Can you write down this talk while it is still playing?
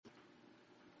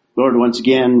Lord, once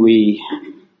again, we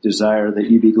desire that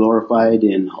you be glorified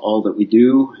in all that we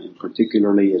do, and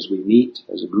particularly as we meet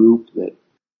as a group, that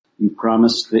you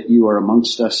promised that you are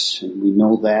amongst us, and we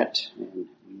know that, and we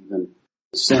even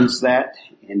sense that,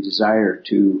 and desire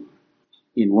to,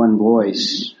 in one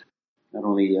voice, not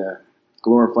only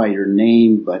glorify your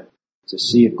name, but to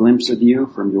see a glimpse of you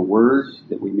from your word,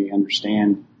 that we may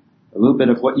understand a little bit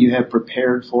of what you have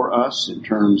prepared for us in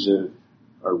terms of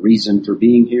our reason for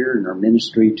being here and our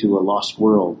ministry to a lost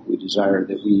world. We desire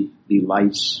that we be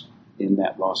lights in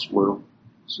that lost world.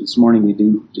 So this morning we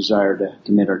do desire to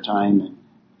commit our time, and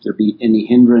if there be any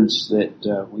hindrance,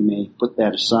 that we may put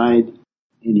that aside.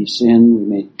 Any sin, we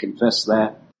may confess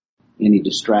that. Any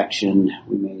distraction,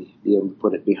 we may be able to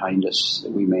put it behind us,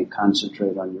 that we may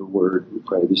concentrate on your word. We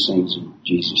pray these things in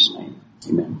Jesus' name.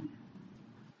 Amen.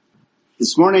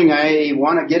 This morning I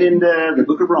want to get into the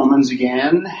book of Romans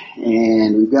again,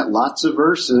 and we've got lots of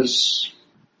verses,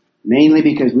 mainly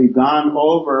because we've gone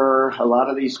over a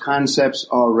lot of these concepts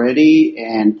already,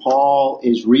 and Paul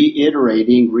is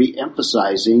reiterating,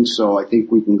 re-emphasizing, so I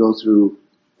think we can go through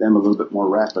them a little bit more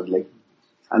rapidly.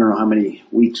 I don't know how many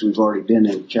weeks we've already been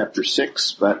in chapter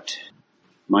 6, but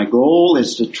my goal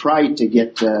is to try to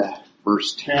get to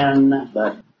verse 10,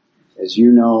 but as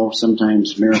you know,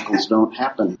 sometimes miracles don't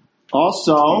happen.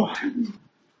 Also, I'm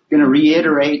going to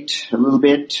reiterate a little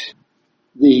bit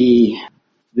the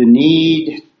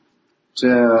need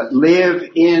to live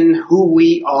in who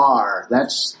we are.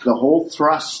 That's the whole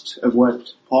thrust of what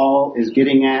Paul is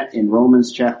getting at in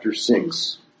Romans chapter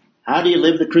 6. How do you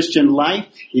live the Christian life?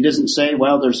 He doesn't say,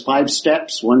 well, there's 5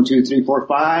 steps, 1, 2, 3, 4,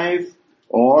 5.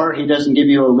 Or he doesn't give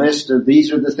you a list of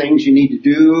these are the things you need to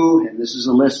do, and this is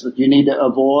a list that you need to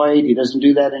avoid. He doesn't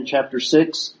do that in chapter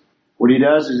 6. What he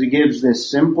does is he gives this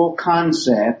simple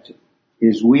concept,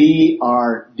 is we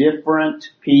are different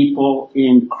people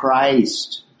in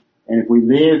Christ. And if we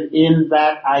live in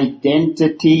that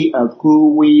identity of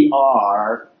who we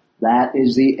are, that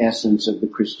is the essence of the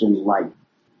Christian life.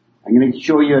 I'm going to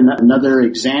show you another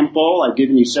example. I've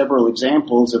given you several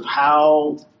examples of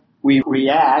how we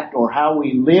react or how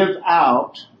we live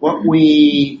out what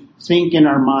we think in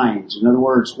our minds. In other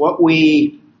words, what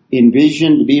we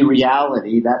envision to be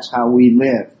reality, that's how we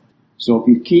live. So if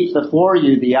you keep before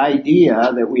you the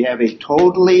idea that we have a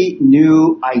totally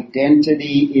new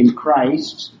identity in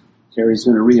Christ, Terry's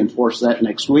going to reinforce that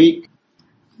next week,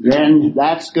 then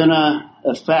that's going to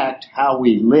affect how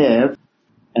we live.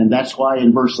 And that's why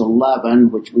in verse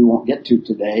 11, which we won't get to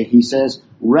today, he says,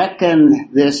 reckon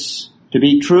this to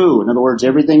be true. In other words,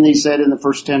 everything he said in the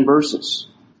first 10 verses.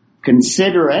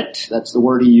 Consider it, that's the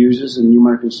word he uses in New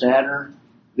American Standard,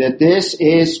 that this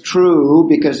is true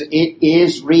because it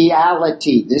is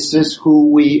reality. This is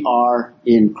who we are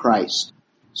in Christ.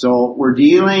 So we're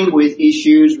dealing with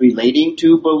issues relating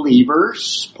to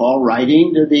believers. Paul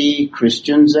writing to the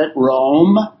Christians at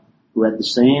Rome who had the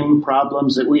same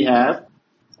problems that we have.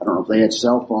 I don't know if they had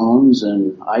cell phones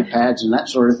and iPads and that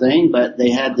sort of thing, but they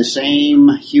had the same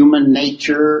human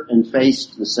nature and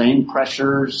faced the same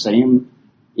pressures, same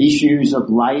issues of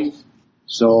life.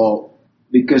 So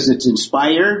because it's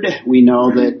inspired, we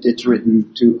know that it's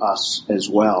written to us as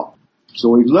well. So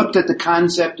we've looked at the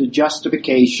concept of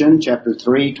justification, chapter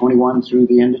 3, 21 through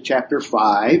the end of chapter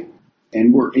 5,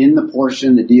 and we're in the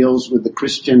portion that deals with the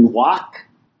Christian walk.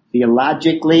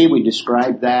 Theologically, we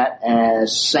describe that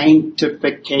as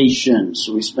sanctification.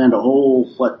 So we spent a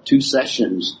whole, 2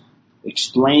 sessions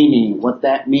explaining what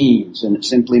that means, and it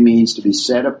simply means to be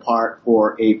set apart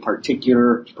for a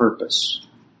particular purpose.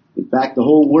 In fact, the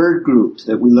whole word group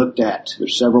that we looked at,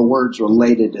 there's several words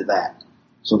related to that.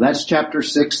 So that's chapter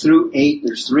 6 through 8.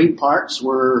 There's 3 parts.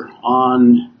 We're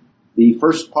on the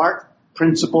first part,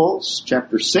 principles,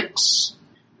 chapter 6.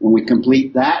 When we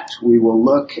complete that, we will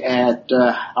look at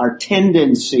our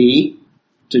tendency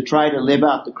to try to live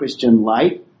out the Christian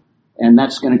life, and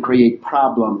that's going to create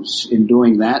problems in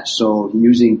doing that. So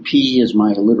using P as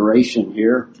my alliteration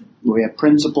here, we have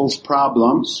principles,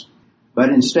 problems. But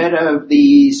instead of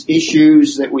these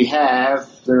issues that we have,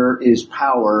 there is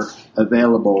power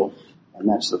available, and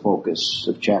that's the focus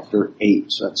of chapter 8.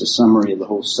 So that's a summary of the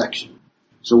whole section.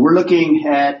 So we're looking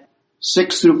at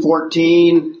 6 through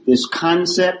 14, this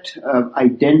concept of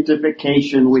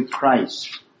identification with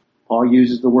Christ. Paul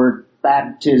uses the word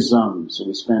baptism, so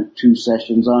we spent 2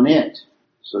 sessions on it,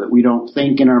 so that we don't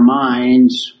think in our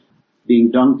minds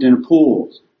being dunked in a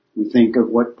pool. We think of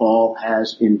what Paul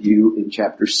has in view in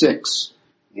chapter 6.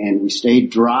 And we stayed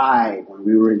dry when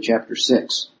we were in chapter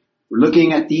 6. We're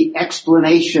looking at the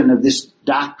explanation of this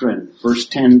doctrine,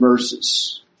 first 10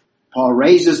 verses. Paul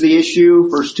raises the issue,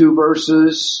 first 2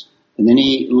 verses, And then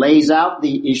he lays out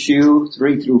the issue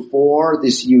 3 through 4,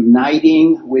 this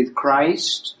uniting with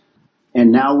Christ.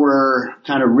 And now we're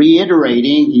kind of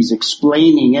reiterating, he's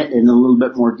explaining it in a little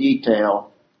bit more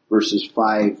detail, verses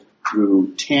 5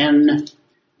 through 10.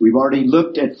 We've already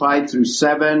looked at 5 through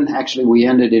 7. Actually, we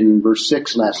ended in verse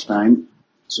 6 last time.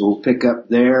 So we'll pick up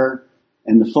there.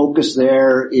 And the focus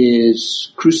there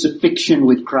is crucifixion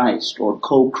with Christ, or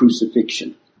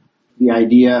co-crucifixion. The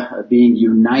idea of being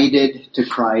united to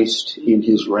Christ in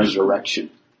his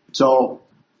resurrection. So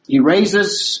he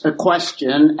raises a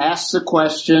question, asks a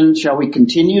question, shall we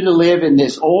continue to live in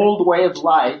this old way of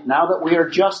life now that we are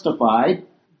justified,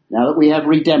 now that we have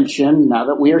redemption, now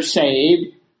that we are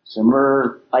saved?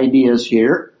 Similar ideas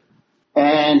here.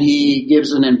 And he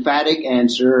gives an emphatic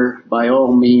answer, by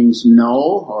all means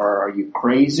no, or are you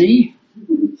crazy?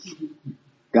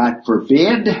 God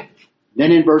forbid.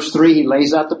 Then in verse 3 he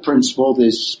lays out the principle,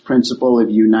 this principle of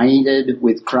united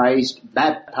with Christ,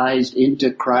 baptized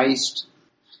into Christ,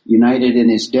 united in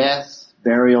his death,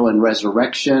 burial, and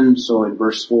resurrection. So in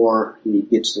verse 4 he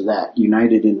gets to that,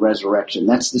 united in resurrection.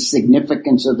 That's the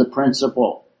significance of the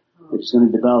principle that he's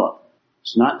going to develop.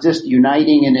 It's not just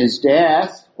uniting in his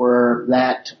death, where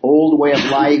that old way of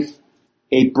life,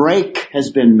 a break has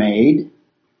been made,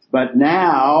 but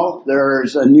now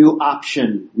there's a new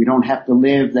option. We don't have to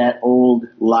live that old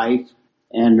life,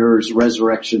 and there's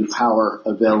resurrection power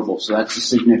available. So that's the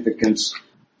significance.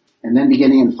 And then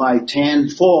beginning in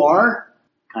 5:10, 4,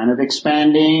 kind of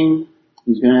expanding,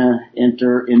 he's going to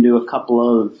enter into a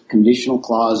couple of conditional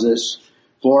clauses.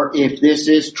 For if this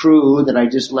is true that I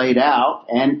just laid out,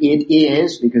 and it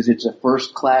is, because it's a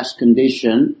first-class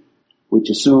condition, which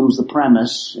assumes the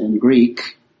premise in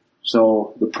Greek.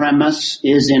 So the premise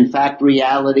is in fact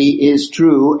reality, is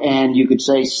true, and you could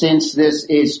say since this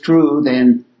is true,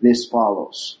 then this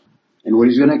follows. And what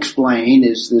he's going to explain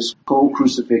is this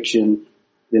co-crucifixion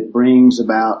that brings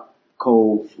about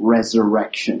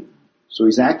co-resurrection. So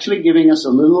he's actually giving us a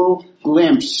little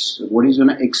glimpse of what he's going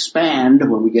to expand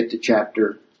when we get to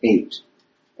chapter 8.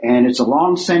 And it's a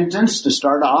long sentence to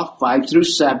start off, 5 through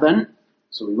 7.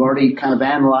 So we've already kind of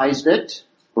analyzed it,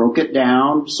 broke it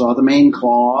down, saw the main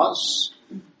clause.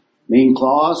 Main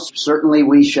clause, certainly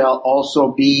we shall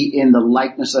also be in the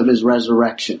likeness of his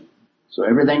resurrection. So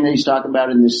everything that he's talking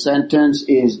about in this sentence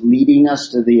is leading us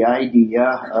to the idea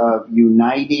of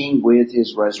uniting with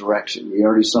his resurrection. We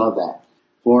already saw that.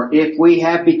 For if we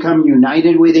have become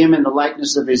united with him in the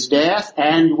likeness of his death,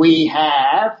 and we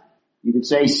have, you could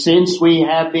say since we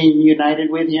have been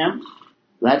united with him,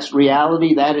 that's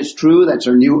reality, that is true, that's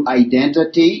our new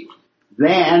identity,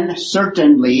 then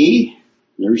certainly,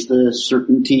 there's the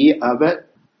certainty of it,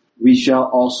 we shall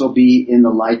also be in the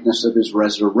likeness of his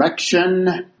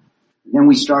resurrection. Then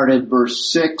we started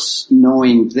verse 6,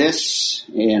 knowing this,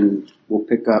 and we'll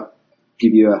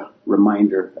give you a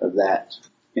reminder of that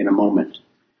in a moment.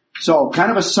 So kind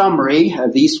of a summary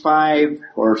of these 5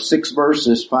 or 6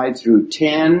 verses, 5 through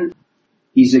 10.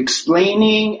 He's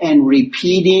explaining and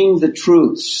repeating the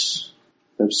truths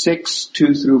of 6,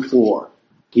 2 through 4.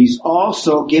 He's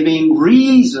also giving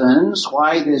reasons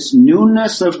why this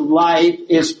newness of life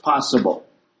is possible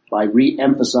by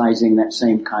re-emphasizing that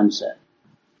same concept.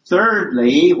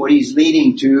 Thirdly, what he's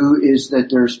leading to is that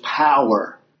there's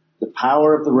power. The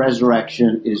power of the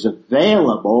resurrection is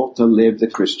available to live the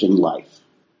Christian life.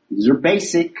 These are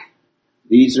basic.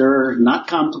 These are not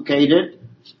complicated,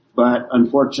 but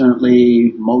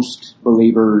unfortunately most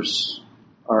believers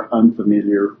are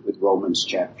unfamiliar with Romans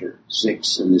chapter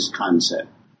 6 and this concept.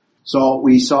 So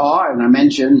we saw, and I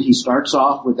mentioned, he starts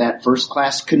off with that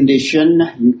first-class condition.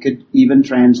 You could even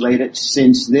translate it,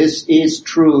 since this is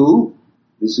true,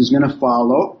 this is going to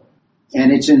follow.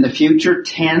 And it's in the future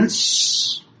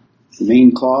tense, the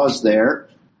main clause there.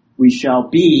 We shall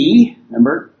be,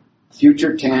 remember,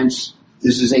 future tense.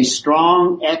 This is a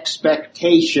strong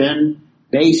expectation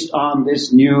based on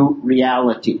this new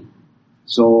reality.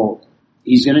 So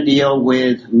he's going to deal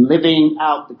with living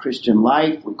out the Christian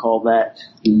life. We call that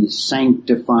the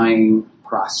sanctifying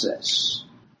process.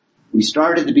 We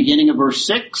start at the beginning of verse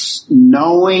 6.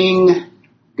 Knowing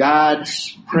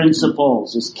God's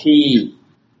principles is key.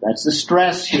 That's the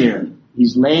stress here.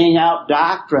 He's laying out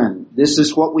doctrine. This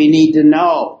is what we need to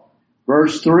know.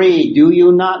 Verse 3, do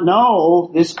you not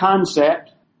know this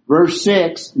concept? Verse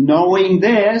 6, knowing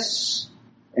this.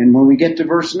 And when we get to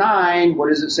verse 9, what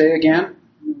does it say again?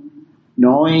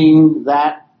 Knowing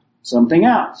that something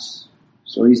else.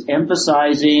 So he's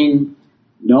emphasizing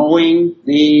knowing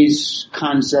these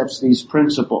concepts, these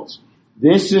principles.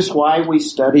 This is why we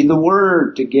study the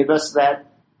Word, to give us that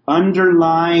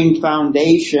underlying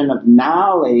foundation of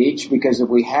knowledge, because if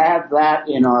we have that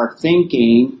in our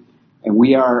thinking, And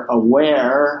we are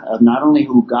aware of not only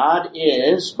who God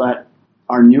is, but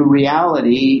our new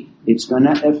reality. It's going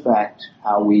to affect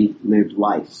how we live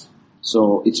life.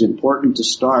 So it's important to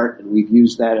start, and we've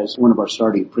used that as one of our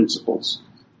starting principles.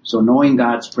 So knowing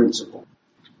God's principle.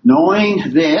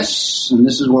 Knowing this, and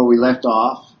this is where we left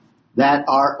off, that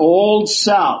our old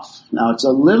self, now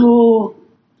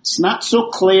it's not so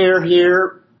clear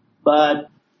here, but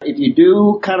if you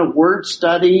do kind of word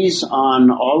studies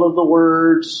on all of the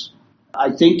words,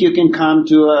 I think you can come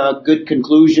to a good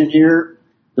conclusion here.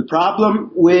 The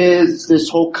problem with this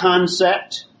whole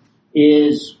concept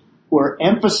is we're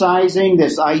emphasizing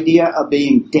this idea of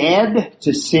being dead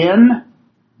to sin,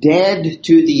 dead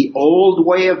to the old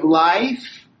way of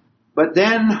life. But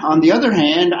then, on the other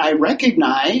hand, I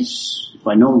recognize,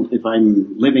 if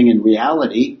I'm living in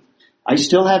reality, I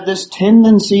still have this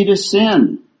tendency to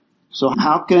sin. So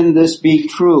how can this be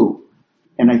true?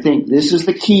 And I think this is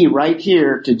the key right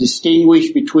here to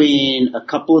distinguish between a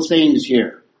couple of things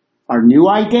here. Our new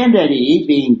identity,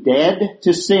 being dead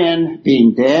to sin,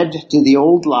 being dead to the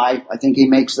old life, I think he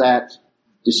makes that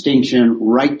distinction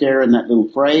right there in that little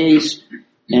phrase.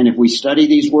 And if we study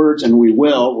these words, and we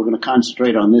will, we're going to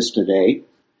concentrate on this today.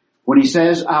 When he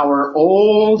says our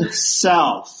old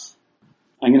self,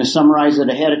 I'm going to summarize it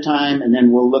ahead of time, and then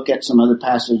we'll look at some other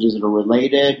passages that are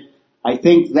related. I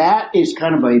think that is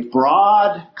kind of a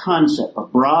broad concept, a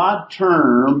broad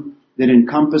term that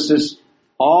encompasses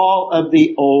all of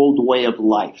the old way of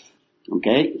life.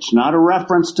 Okay? It's not a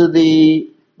reference to the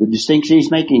distinction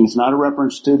he's making. It's not a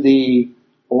reference to the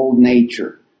old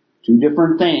nature. Two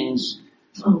different things.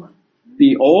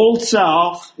 The old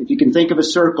self, if you can think of a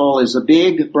circle, is a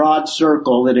big, broad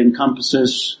circle that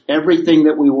encompasses everything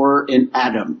that we were in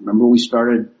Adam. Remember we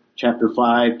started chapter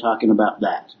 5 talking about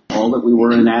that. All that we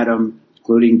were in Adam,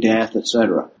 including death,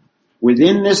 etc.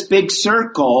 Within this big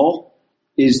circle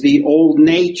is the old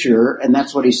nature, and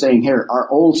that's what he's saying here. Our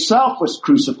old self was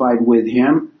crucified with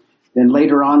him. Then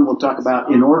later on we'll talk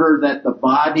about in order that the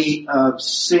body of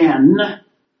sin,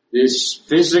 this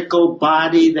physical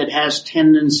body that has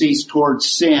tendencies towards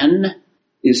sin,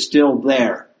 is still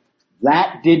there.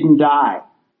 That didn't die.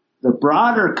 The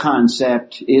broader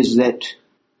concept is that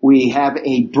we have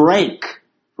a break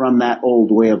from that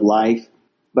old way of life,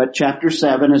 but chapter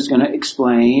 7 is going to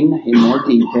explain in more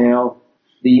detail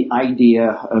the idea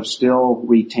of still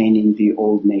retaining the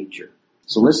old nature.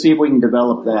 So let's see if we can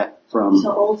develop that from...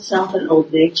 So old self and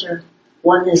old nature,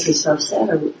 one is a subset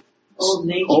of old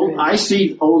nature? I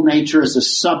see old nature as a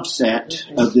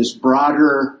subset of this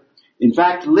broader, in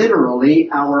fact, literally,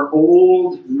 our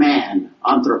old man,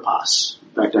 anthropos.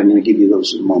 In fact, I'm going to give you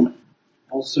those in a moment.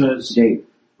 Paul says, Dave.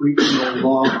 Free from the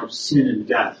law of sin and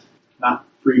death, not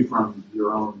free from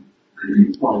your own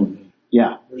quality.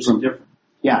 Yeah. There's a difference.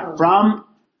 Yeah,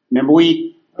 remember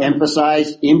we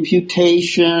emphasized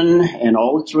imputation and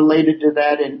all that's related to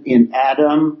that in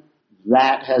Adam.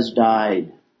 That has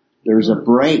died. There's a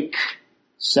break,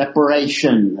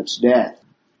 separation, that's death,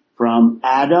 from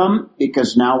Adam,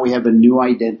 because now we have a new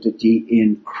identity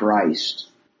in Christ.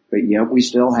 But yet we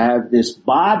still have this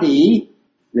body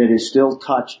that is still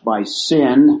touched by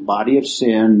sin, body of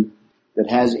sin, that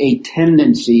has a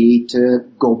tendency to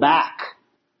go back.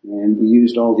 And we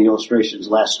used all the illustrations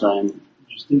last time. I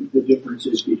just think the difference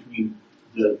is between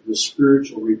the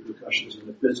spiritual repercussions and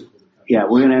the physical repercussions. Yeah,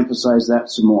 we're going to emphasize that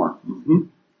some more. Mm-hmm.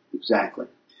 Exactly.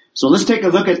 So let's take a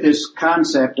look at this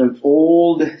concept of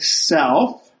old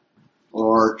self,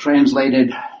 or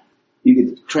you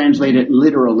could translate it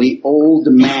literally, old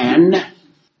man.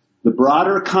 The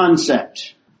broader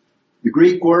concept. The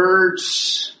Greek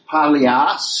words,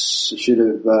 palios, I should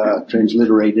have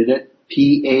transliterated it,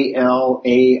 P-A-L-A-I-O-S,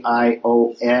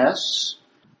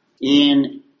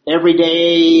 in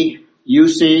everyday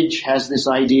usage has this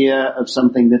idea of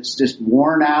something that's just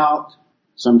worn out,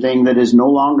 something that is no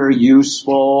longer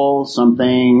useful,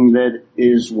 something that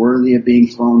is worthy of being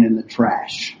thrown in the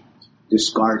trash,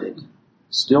 discarded.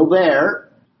 Still there,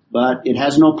 but it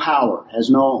has no power, has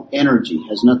no energy,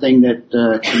 has nothing that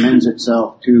commends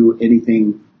itself to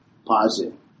anything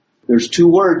positive. There's two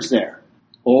words there,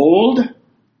 old,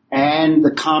 and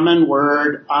the common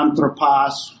word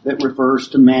anthropos that refers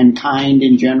to mankind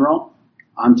in general.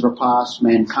 Anthropos,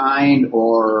 mankind,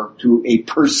 or to a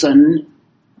person.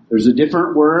 There's a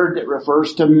different word that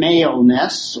refers to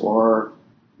maleness, or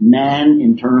man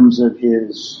in terms of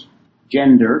his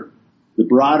gender. The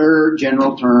broader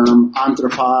general term,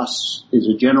 anthropos, is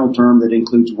a general term that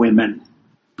includes women.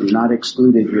 They're not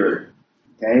excluded here.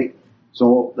 Okay?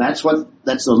 So that's the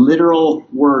literal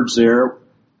words there.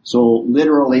 So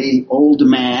literally, old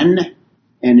man.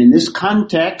 And in this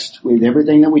context, with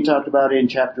everything that we talked about in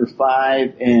chapter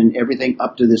 5 and everything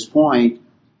up to this point,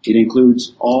 it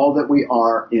includes all that we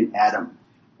are in Adam.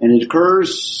 And it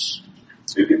occurs,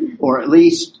 or at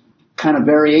least kind of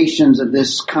variations of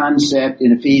this concept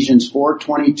in Ephesians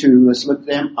 4:22. Let's look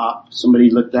them up. Somebody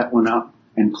look that one up.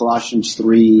 And Colossians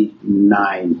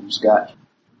 3:9. Who's got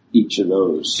each of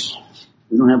those?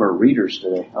 We don't have our readers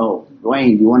today. Oh,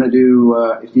 Dwayne, you want to do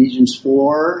Ephesians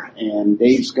 4? And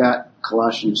Dave's got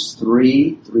Colossians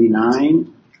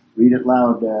 3:9. Read it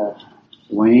loud,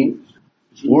 Dwayne.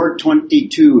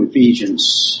 4:22,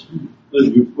 Ephesians.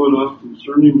 That you put off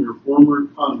concerning your former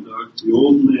conduct the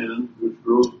old man which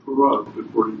grows corrupt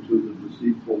according to the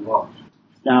deceitful lust.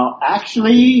 Now,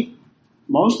 actually,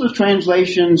 most of the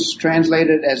translations translate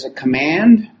it as a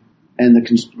command, and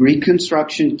the Greek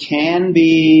construction can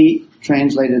be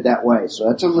translated that way. So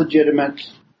that's a legitimate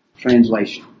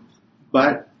translation.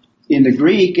 But in the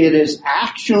Greek, it is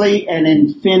actually an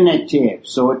infinitive,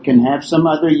 so it can have some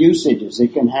other usages.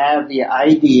 It can have the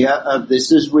idea of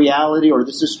this is reality, or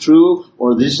this is true,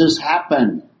 or this has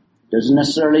happened. It doesn't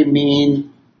necessarily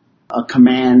mean a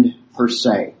command per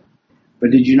se.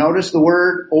 But did you notice the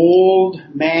word old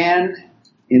man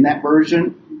in that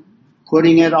version?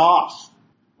 Putting it off,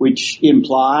 which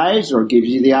implies or gives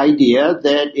you the idea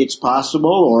that it's possible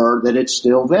or that it's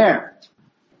still there.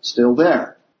 Still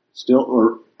there. Still,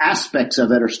 or aspects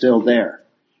of it are still there.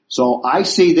 So I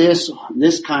see this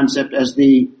concept as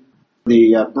the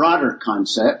broader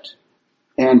concept,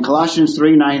 and Colossians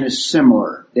 3:9 is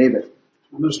similar. David.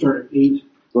 I'm going to start at 8.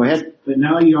 Go ahead. But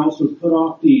now you also put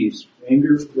off these: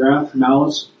 anger, wrath,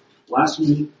 malice,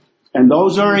 blasphemy. And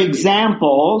those are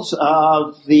examples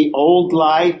of the old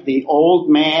life, the old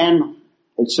man,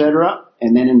 etc.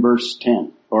 And then in verse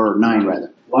 10, or 9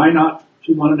 rather. Lie not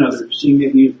to one another, seeing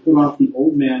that we have put off the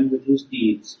old man with his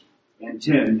deeds. And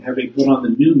 10, having put on the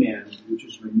new man, which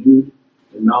is renewed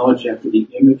in knowledge after the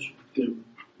image of him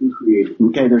who created.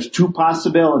 Okay, there's two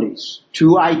possibilities,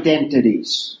 two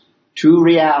identities, two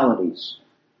realities.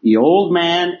 The old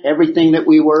man, everything that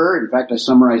we were, in fact I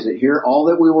summarize it here, all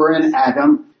that we were in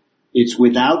Adam, it's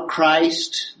without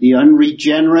Christ, the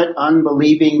unregenerate,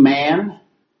 unbelieving man.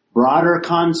 Broader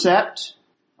concept,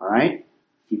 alright?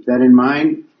 Keep that in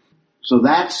mind. So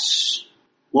that's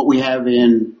what we have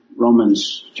in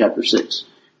Romans chapter 6.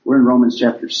 We're in Romans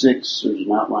chapter 6. There's an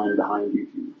outliner behind you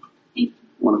if you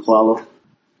want to follow.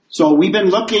 So we've been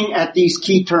looking at these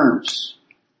key terms.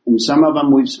 And some of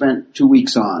them we've spent 2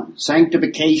 weeks on.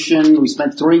 Sanctification, we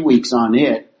spent 3 weeks on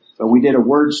it. But we did a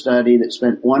word study that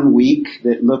spent 1 week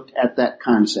that looked at that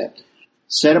concept.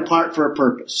 Set apart for a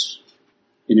purpose.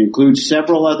 It includes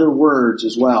several other words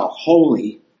as well.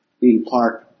 Holy being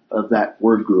part of that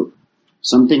word group.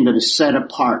 Something that is set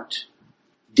apart.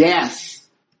 Death.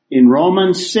 In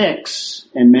Romans 6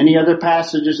 and many other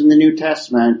passages in the New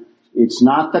Testament, it's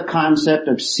not the concept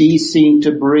of ceasing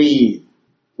to breathe.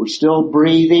 We're still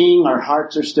breathing, our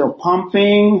hearts are still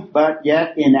pumping, but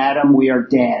yet in Adam we are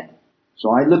dead.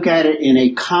 So I look at it in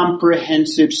a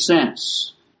comprehensive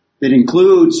sense that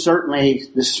includes certainly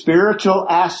the spiritual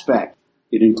aspect.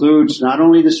 It includes not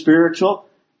only the spiritual,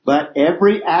 but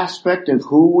every aspect of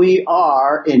who we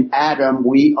are in Adam,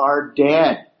 we are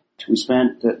dead. We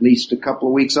spent at least a couple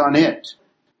of weeks on it.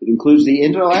 It includes the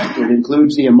intellect, it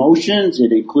includes the emotions,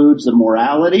 it includes the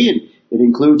morality, it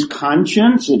includes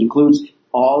conscience, it includes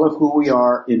all of who we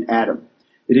are in Adam.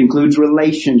 It includes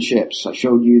relationships. I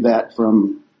showed you that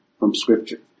from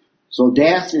Scripture. So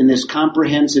death in this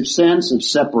comprehensive sense of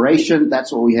separation,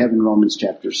 that's what we have in Romans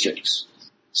chapter 6.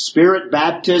 Spirit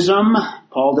baptism,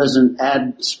 Paul doesn't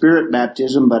add spirit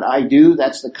baptism, but I do.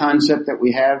 That's the concept that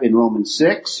we have in Romans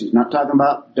 6. He's not talking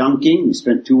about dunking. We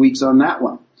spent 2 weeks on that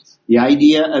one. The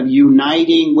idea of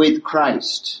uniting with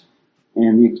Christ.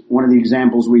 And one of the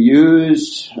examples we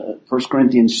used, 1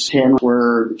 Corinthians 10,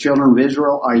 where the children of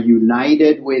Israel are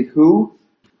united with who?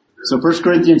 So 1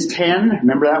 Corinthians 10,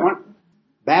 remember that one?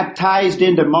 Baptized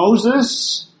into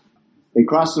Moses. They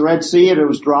crossed the Red Sea and it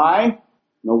was dry,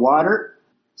 no water.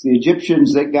 It's the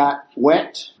Egyptians that got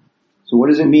wet. So what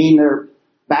does it mean they're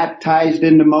baptized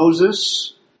into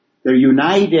Moses? They're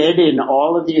united in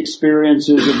all of the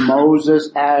experiences of Moses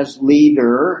as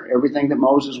leader. Everything that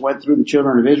Moses went through, the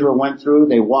children of Israel went through,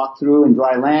 they walked through in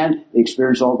dry land. They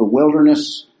experienced all the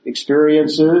wilderness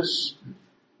experiences.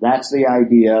 That's the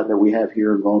idea that we have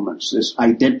here in Romans. This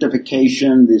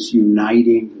identification, this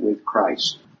uniting with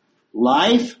Christ.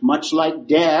 Life, much like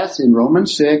death in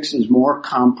Romans 6, is more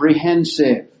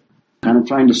comprehensive. Kind of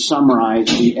trying to summarize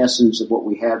the essence of what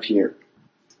we have here.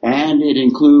 And it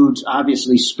includes,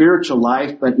 obviously, spiritual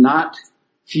life, but not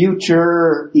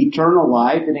future eternal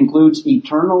life. It includes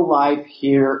eternal life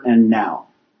here and now.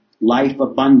 Life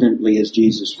abundantly, as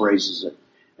Jesus phrases it.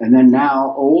 And then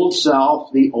now, old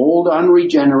self, the old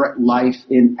unregenerate life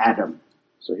in Adam.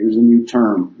 So here's a new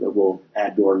term that we'll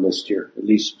add to our list here, at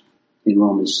least in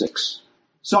Romans 6.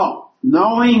 So,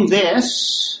 knowing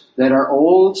this, that our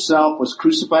old self was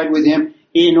crucified with him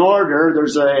in order,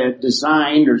 there's a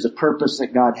design, there's a purpose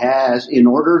that God has, in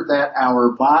order that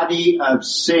our body of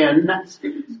sin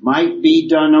might be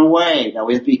done away. Now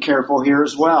we have to be careful here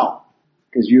as well,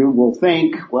 because you will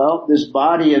think, well, this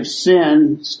body of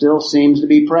sin still seems to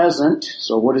be present,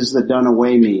 so what does the done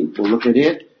away mean? We'll look at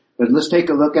it, but let's take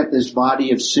a look at this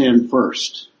body of sin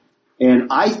first. And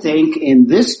I think in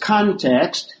this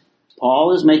context,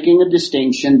 Paul is making a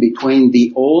distinction between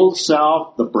the old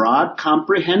self, the broad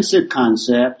comprehensive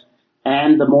concept,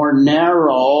 and the more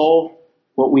narrow,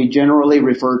 what we generally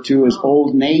refer to as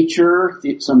old nature.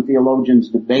 Some theologians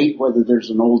debate whether there's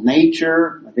an old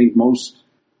nature. I think most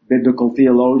biblical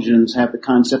theologians have the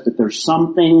concept that there's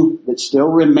something that still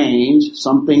remains,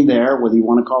 something there, whether you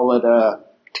want to call it a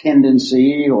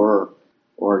tendency or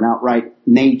an outright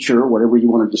nature, whatever you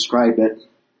want to describe it.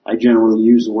 I generally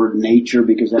use the word nature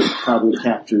because that probably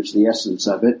captures the essence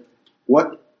of it.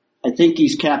 What I think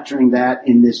he's capturing that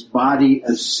in this body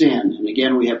of sin. And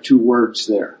again, we have two words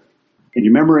there. And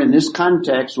you remember in this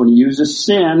context, when he uses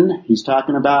sin, he's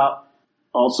talking about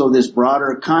also this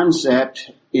broader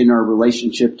concept in our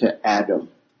relationship to Adam.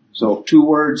 So two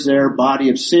words there, body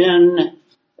of sin.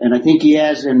 And I think he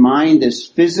has in mind this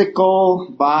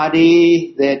physical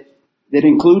body that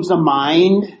includes the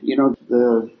mind,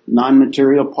 the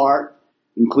non-material part,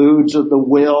 includes the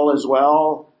will as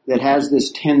well, that has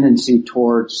this tendency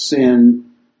towards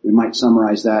sin. We might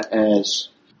summarize that as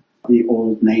the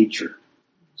old nature.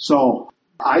 So,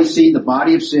 I see the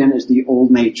body of sin as the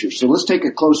old nature. So let's take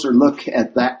a closer look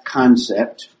at that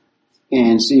concept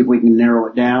and see if we can narrow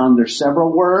it down. There's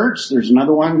several words. There's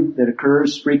another one that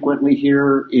occurs frequently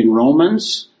here in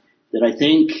Romans that I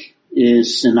think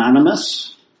is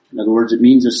synonymous. In other words, it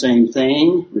means the same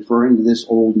thing, referring to this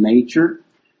old nature.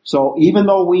 So even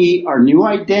though our new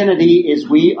identity is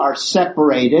we are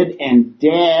separated and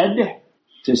dead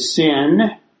to sin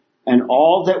and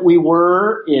all that we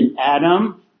were in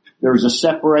Adam, there's a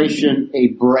separation, a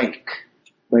break.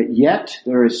 But yet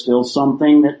there is still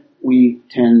something that we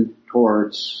tend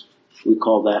towards. We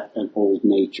call that an old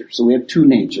nature. So we have two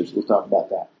natures. We'll talk about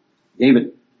that.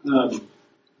 David.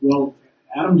 Well,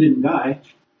 Adam didn't die.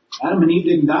 Adam and Eve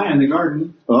didn't die in the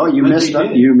garden. Oh, you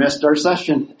missed our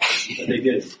session. But they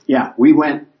did. Yeah, we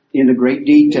went into great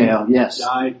detail. Yes.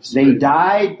 They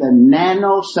died the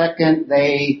nanosecond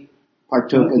they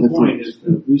partook of the fruit. The point is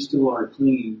that we still are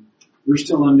clinging. We're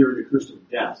still under the curse of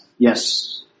death.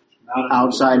 Yes.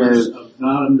 Not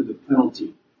under the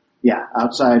penalty. Yeah,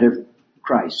 outside of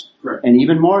Christ. Correct. And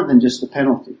even more than just the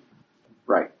penalty.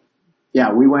 Right.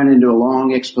 Yeah, we went into a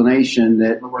long explanation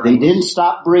that they didn't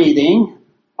stop breathing.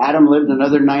 Adam lived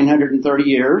another 930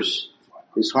 years.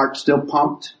 His heart still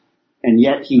pumped. And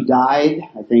yet he died,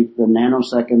 I think, the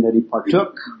nanosecond that he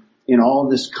partook in all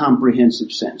this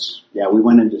comprehensive sense. Yeah, we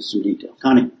went into some detail.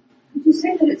 Connie? Would you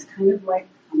say that it's kind of like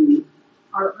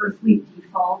our earthly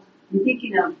default? I'm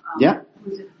thinking of,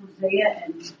 was it Hosea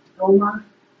and Gomer,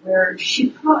 where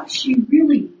she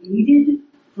really needed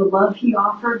the love he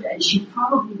offered, and she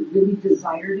probably really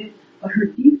desired it, but her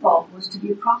default was to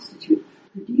be a prostitute.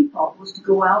 Her default was to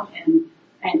go out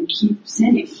and keep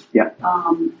sinning. Yeah.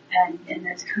 And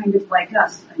that's kind of like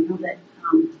us. I know that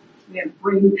we have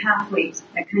brain pathways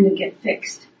that kind of get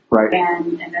fixed. Right.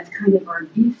 And that's kind of our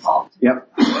default. Yep.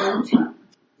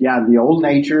 Yeah, the old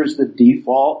nature is the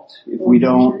default if we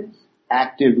don't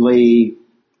actively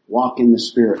walk in the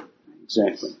Spirit.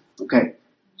 Exactly. Okay.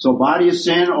 So body of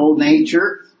sin, old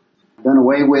nature, done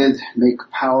away with, make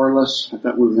powerless. I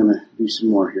thought we were going to do some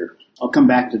more here. I'll come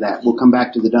back to that. We'll come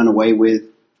back to the done away with.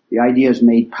 The idea is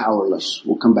made powerless.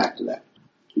 We'll come back to that.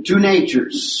 The two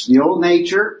natures. The old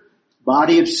nature,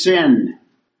 body of sin.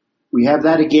 We have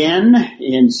that again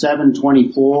in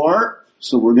 7:24.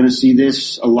 So we're going to see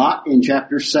this a lot in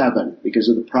chapter 7 because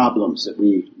of the problems that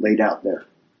we laid out there.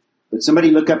 But somebody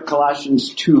look up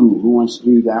Colossians 2. Who wants to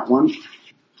do that one?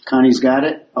 Connie's got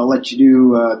it. I'll let you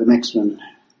do the next one,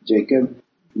 Jacob.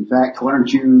 In fact, why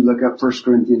don't you look up 1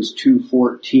 Corinthians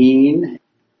 2:14,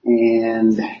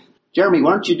 and Jeremy,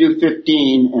 why don't you do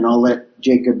 15, and I'll let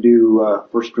Jacob do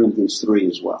 1 Corinthians 3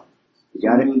 as well. You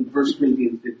got it? 1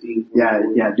 Corinthians 15.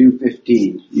 Yeah, do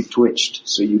 15. You twitched,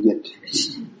 so you get...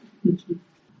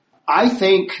 I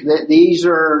think that these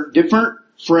are different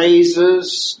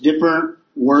phrases, different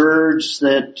words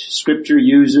that Scripture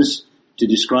uses to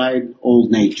describe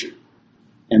old nature.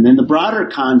 And then the broader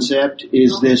concept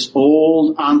is this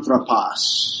old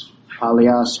anthropos,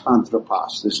 palias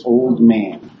anthropos, this old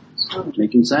man.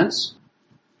 Making sense?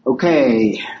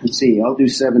 Okay, let's see, I'll do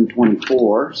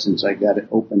 724 since I got it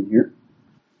open here.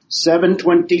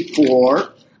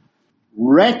 724,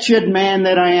 wretched man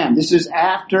that I am. This is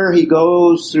after he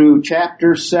goes through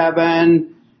chapter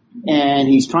 7 and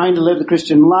he's trying to live the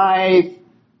Christian life.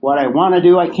 What I want to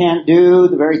do, I can't do.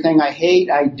 The very thing I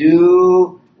hate, I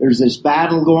do. There's this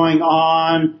battle going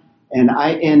on, and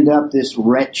I end up this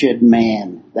wretched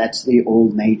man. That's the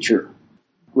old nature.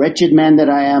 Wretched man that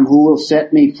I am, who will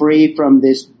set me free from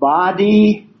this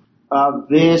body of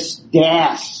this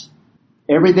death?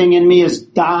 Everything in me is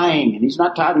dying. And he's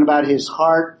not talking about his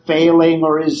heart failing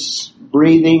or his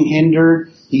breathing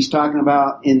hindered. He's talking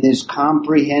about in this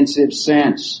comprehensive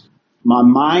sense. My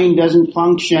mind doesn't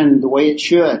function the way it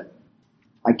should.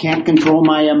 I can't control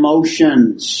my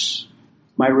emotions.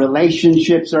 My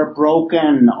relationships are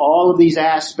broken. All of these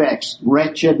aspects,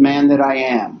 wretched man that I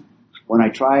am. When I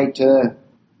try to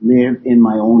live in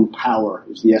my own power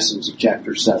is the essence of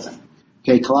chapter 7.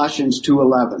 Okay, Colossians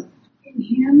 2:11. In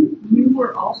him you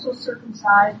were also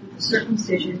circumcised with the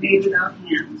circumcision made without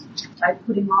hands, by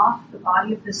putting off the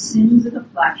body of the sins of the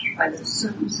flesh by the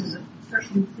circumcision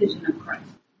of Christ.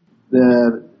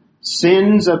 The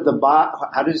sins of the body,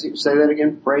 how does it say that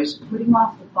again, phrase? Putting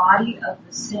off the body of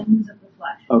the sins of the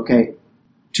flesh. Okay,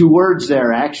 2 words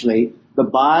there actually. The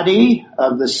body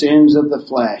of the sins of the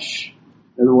flesh.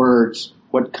 In other words,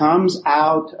 what comes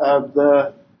out of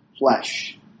the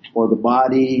flesh, or the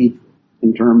body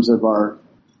in terms of our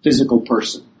physical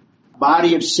person.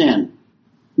 Body of sin.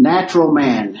 Natural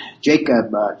man.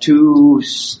 Jacob 1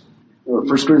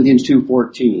 Corinthians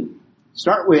 2:14.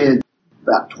 Start with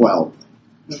about 12.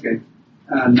 Okay.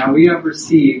 Now we have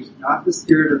received not the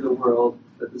spirit of the world,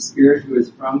 but the Spirit who is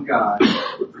from God,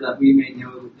 so that we may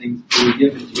know the things that are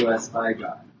given to us by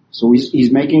God. So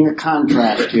he's making a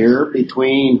contrast here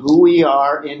between who we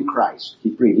are in Christ.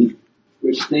 Keep reading.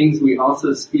 Which things we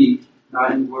also speak,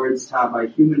 not in words taught by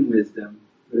human wisdom,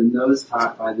 but in those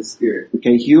taught by the Spirit.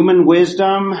 Okay, human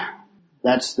wisdom,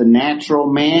 that's the natural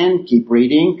man. Keep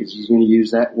reading, because he's going to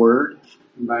use that word.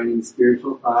 Combining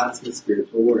spiritual thoughts with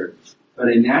spiritual words. But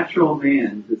a natural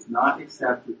man does not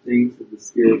accept the things of the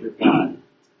Spirit of God,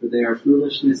 for they are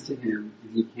foolishness to him,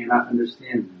 and he cannot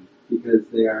understand them, because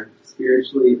they are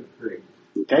spiritually appraised.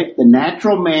 Okay, the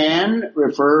natural man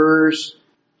refers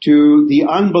to the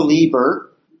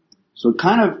unbeliever, so it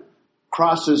kind of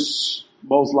crosses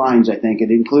both lines, I think.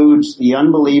 It includes the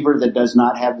unbeliever that does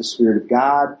not have the Spirit of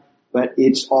God, but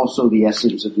it's also the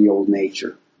essence of the old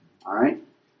nature. Alright?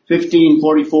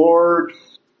 1544,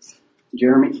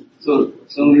 Jeremy? So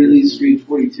let me at least read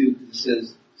 42, because it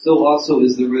says, so also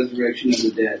is the resurrection of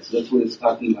the dead. So that's what it's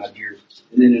talking about here.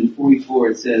 And then in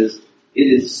 44 it says, it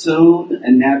is sown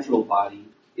a natural body,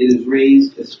 it is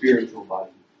raised a spiritual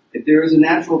body. If there is a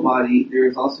natural body, there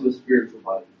is also a spiritual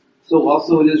body. So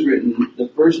also it is written, the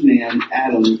first man,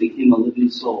 Adam, became a living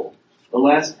soul. The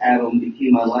last Adam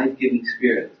became a life-giving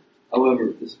spirit.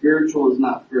 However, the spiritual is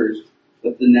not first,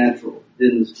 but the natural,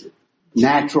 then the spirit.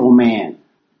 Natural man.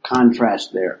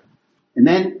 Contrast there. And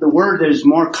then the word that is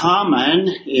more common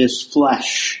is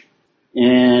flesh.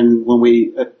 And when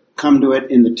we come to it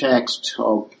in the text,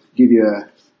 I'll give you a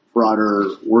broader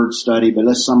word study, but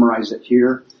let's summarize it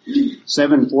here.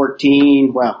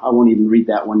 7:14, well, I won't even read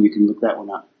that one. You can look that one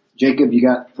up. Jacob, you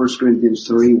got 1 Corinthians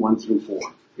 3, 1 through 4.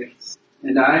 Yes.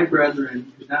 And I,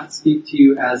 brethren, could not speak to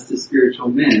you as to spiritual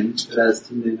men, but as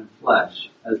to men of flesh,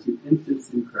 as to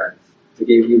infants in Christ. I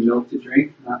gave you milk to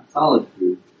drink, not solid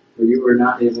food, for you were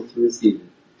not able to receive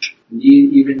it.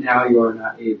 Indeed, even now you are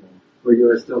not able, for you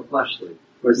are still fleshly.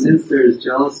 For since there is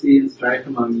jealousy and strife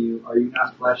among you, are you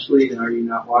not fleshly, and are you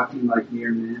not walking like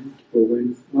mere men? For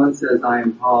when one says, I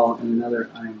am Paul, and another,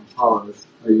 I am Apollos,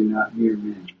 are you not mere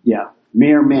men? Yeah,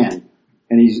 mere men.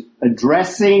 And he's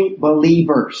addressing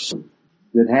believers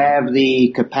that have the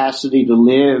capacity to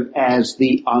live as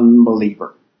the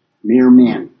unbeliever. Mere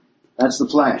men. That's the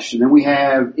flesh. And then we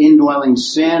have indwelling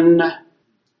sin,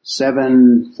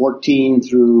 7:14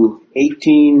 through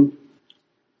 18.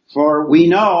 For we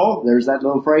know, there's that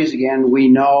little phrase again, we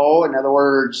know, in other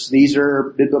words, these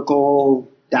are biblical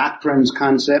doctrines,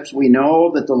 concepts. We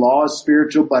know that the law is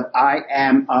spiritual, but I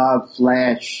am of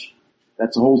flesh.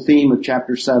 That's the whole theme of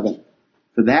chapter 7.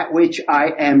 For that which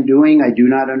I am doing, I do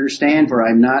not understand, for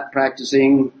I'm not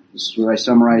practicing, this is what I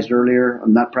summarized earlier,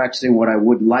 I'm not practicing what I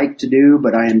would like to do,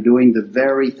 but I am doing the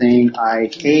very thing I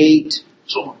hate.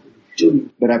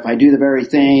 But if I do the very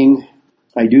thing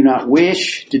I do not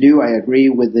wish to do. I agree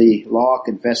with the law,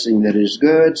 confessing that it is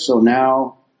good. So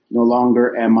now no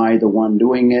longer am I the one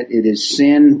doing it. It is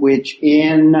sin which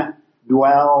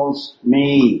indwells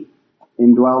me,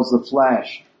 indwells the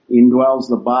flesh, indwells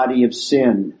the body of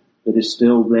sin that is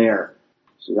still there.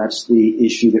 So that's the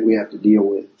issue that we have to deal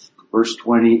with. Verse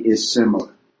 20 is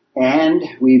similar. And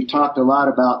we've talked a lot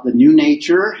about the new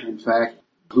nature. In fact,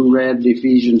 who read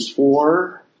Ephesians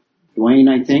 4? Dwayne,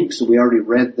 I think. So we already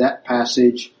read that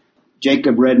passage.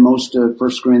 Jacob read most of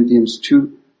 1 Corinthians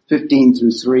 2:15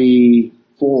 through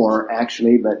 3:4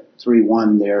 actually, but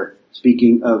 3:1 there,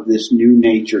 speaking of this new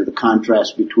nature, the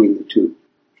contrast between the two.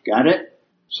 Got it?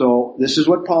 So this is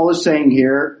what Paul is saying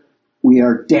here. We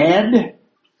are dead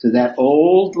to that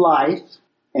old life,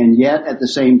 and yet at the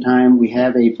same time we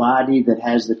have a body that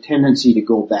has the tendency to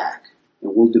go back.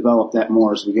 And we'll develop that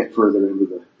more as we get further into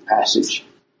the passage.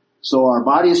 So our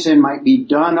body of sin might be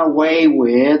done away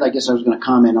with. I guess I was going to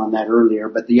comment on that earlier,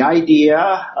 but the idea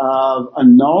of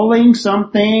annulling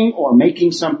something or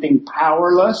making something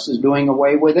powerless is doing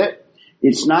away with it.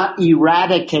 It's not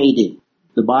eradicating.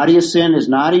 The body of sin is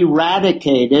not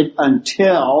eradicated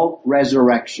until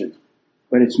resurrection,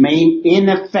 but it's made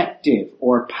ineffective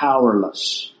or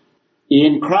powerless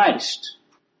in Christ.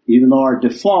 Even though our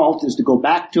default is to go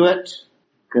back to it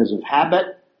because of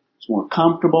habit, it's more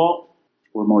comfortable,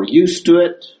 we're more used to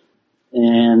it,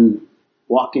 and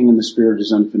walking in the Spirit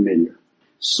is unfamiliar.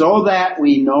 So that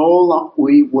we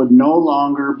would no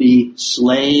longer be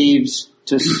slaves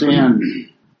to sin.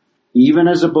 Even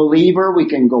as a believer, we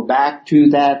can go back to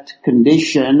that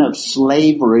condition of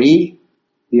slavery.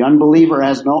 The unbeliever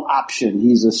has no option.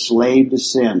 He's a slave to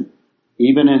sin.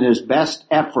 Even in his best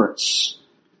efforts,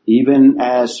 even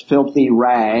as filthy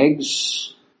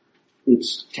rags,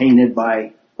 it's tainted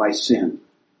by sin.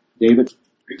 David?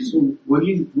 So what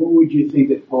would you think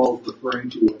that Paul's referring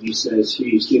to when he says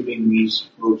he's giving these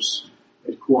folks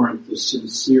at Corinth the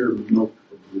sincere milk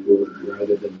of the word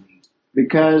rather than meat?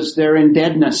 Because they're in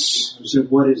deadness. So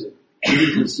what is it? What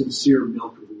is the sincere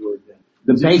milk of the word then?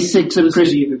 The basics of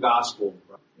Christianity. The gospel.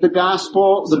 Right? The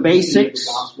gospel, the basics.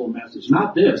 The gospel message.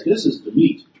 Not this. This is the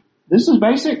meat. This is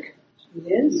basic. It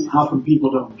is. How come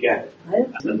people don't get it?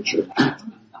 Right. I'm not sure.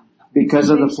 Because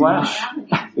of the flesh.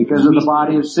 Because of the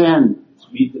body of sin.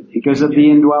 Because of the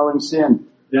indwelling sin.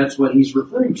 That's what he's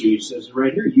referring to. He says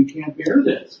right here, you can't bear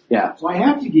this. Yeah. So I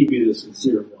have to give you the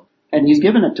sincere milk. And he's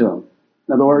given it to them.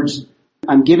 In other words,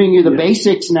 I'm giving you the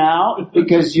basics now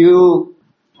because you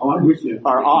I'm with you.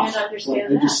 are off. Can't understand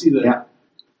I that. just see that. Yeah.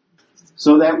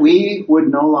 So that we would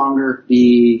no longer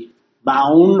be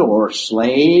bound or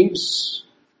slaves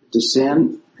to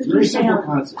sin. Could Very you say, simple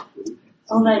concept.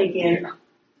 oh, that again.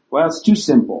 Well, it's too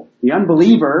simple. The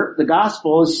unbeliever, the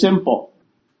gospel is simple.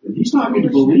 He's talking to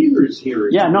believers here.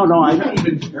 Yeah, no, You can't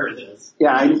even bear this.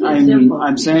 Yeah,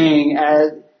 I'm saying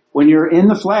when you're in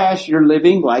the flesh, you're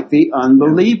living like the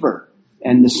unbeliever.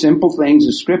 And the simple things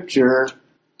of Scripture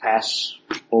pass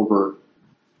over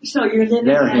So you're living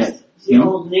their as head. the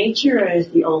old nature or as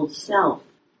the old self?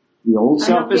 The old I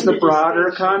self don't is get the the broader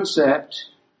distinction. concept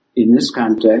in this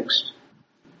context.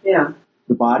 Yeah.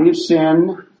 The body of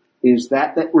sin is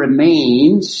that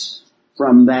remains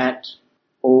from that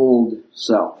old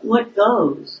self. What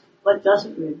goes? What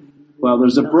doesn't remain? Well,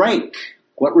 there's a break.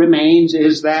 What remains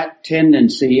is that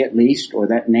tendency, at least, or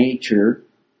that nature,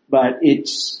 but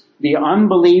it's, the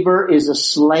unbeliever is a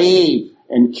slave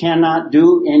and cannot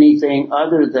do anything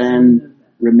other than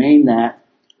remain that.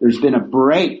 There's been a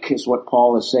break, is what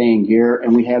Paul is saying here,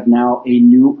 and we have now a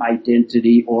new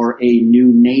identity or a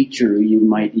new nature, you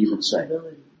might even say.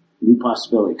 New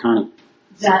possibility. Connie?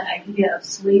 That idea of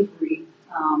slavery,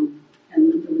 and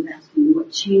Linda was asking me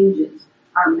what changes.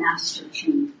 Our master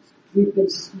changes.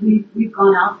 We've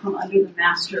gone out from under the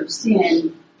master of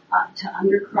sin to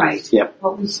under Christ. Yep.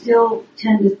 But we still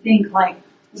tend to think like,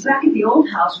 well, back at the old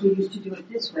house we used to do it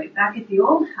this way. Back at the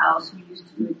old house we used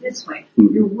to do it this way.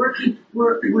 Mm-hmm. You're working.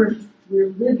 We're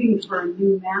living for a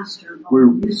new master, but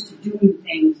we're used to doing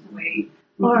things the way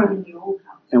we did in the old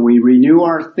house. And we renew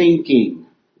our thinking.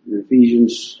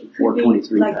 Ephesians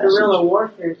 4:23 like passage. guerrilla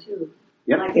warfare too.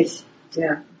 Yep. Like it's,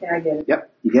 yeah, I get it.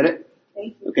 Yep. You get it?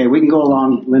 Thank you. Okay, we can go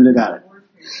along. Linda got it.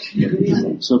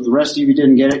 So if the rest of you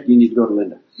didn't get it, you need to go to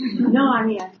Linda. No, I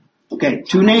mean, Okay,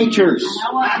 two natures. And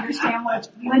I want to understand what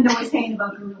Linda was saying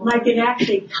about gorilla. like it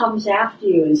actually comes after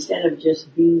you instead of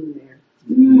just being there.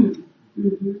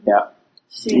 Mm-hmm. Yeah.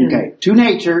 Sin. Okay, two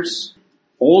natures.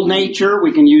 Old nature,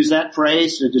 we can use that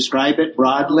phrase to describe it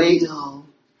broadly. No.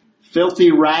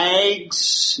 Filthy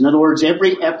rags. In other words,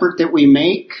 every effort that we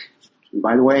make, and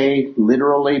by the way,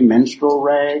 literally menstrual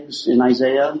rags in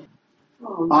Isaiah,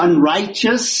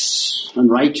 unrighteous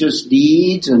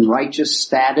deeds, unrighteous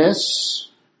status,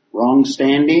 wrong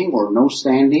standing or no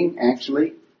standing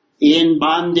actually, in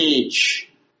bondage.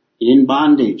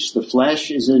 The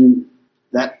flesh is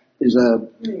a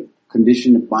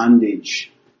condition of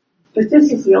bondage. But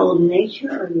this is the old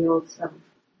nature or the old self?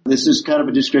 This is kind of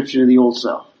a description of the old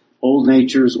self. Old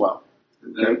nature as well.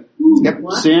 Okay? Yep.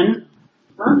 What? Sin.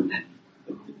 Huh?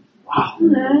 Wow.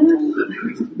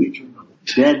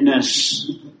 Deadness.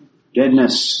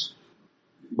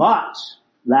 But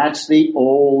that's the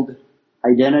old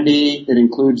identity that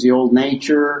includes the old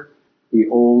nature, the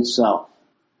old self,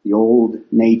 the old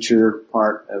nature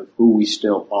part of who we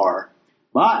still are.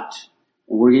 But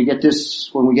we're going to get this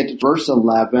when we get to verse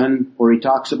 11, where he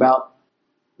talks about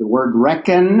the word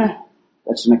reckon.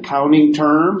 That's an accounting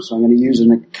term, so I'm going to use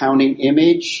an accounting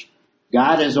image.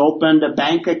 God has opened a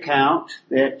bank account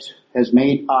that has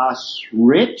made us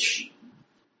rich.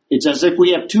 It's as if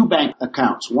we have two bank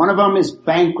accounts. One of them is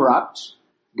bankrupt.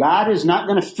 God is not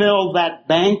going to fill that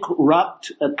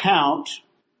bankrupt account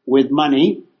with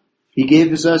money. He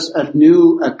gives us a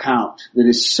new account that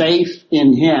is safe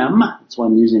in Him. That's why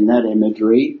I'm using that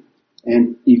imagery.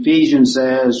 And Ephesians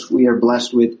says we are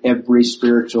blessed with every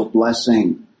spiritual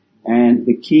blessing. And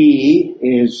the key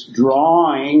is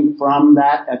drawing from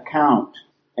that account.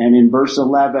 And in verse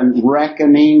 11,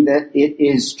 reckoning that it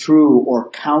is true, or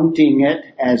counting it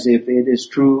as if it is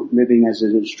true, living as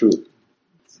it is true.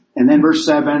 And then verse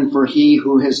 7, for he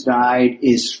who has died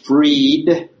is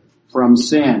freed from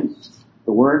sin.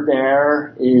 The word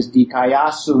there is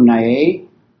dikaiosune,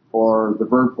 or the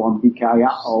verb form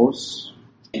dikaios.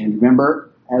 And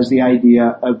remember, has the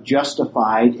idea of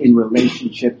justified in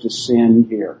relationship to sin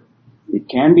here. It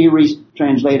can be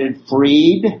translated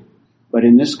freed, but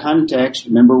in this context,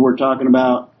 remember we're talking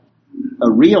about a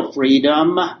real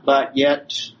freedom, but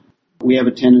yet we have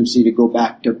a tendency to go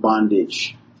back to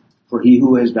bondage. For he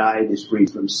who has died is free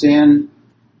from sin.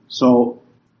 So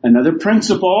another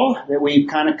principle that we've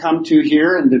kind of come to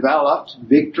here and developed,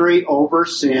 victory over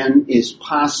sin is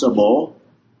possible,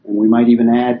 and we might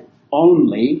even add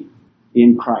only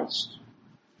in Christ.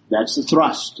 That's the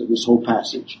thrust of this whole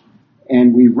passage.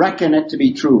 And we reckon it to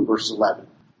be true, verse 11.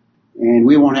 And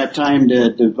we won't have time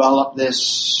to develop this,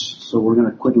 so we're going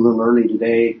to quit a little early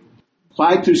today.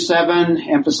 5 through 7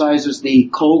 emphasizes the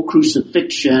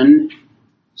co-crucifixion.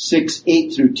 6,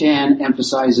 8 through 10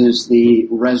 emphasizes the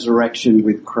resurrection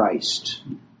with Christ.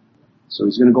 So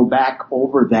he's going to go back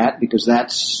over that because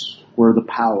that's where the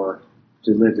power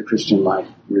to live the Christian life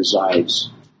resides.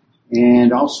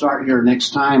 And I'll start here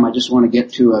next time. I just want to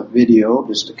get to a video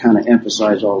just to kind of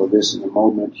emphasize all of this in a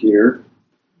moment here.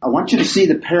 I want you to see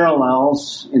the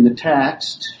parallels in the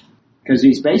text because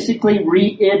he's basically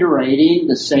reiterating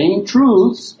the same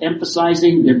truths,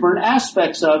 emphasizing different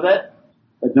aspects of it.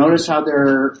 But notice how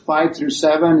they're 5 through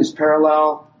 7 is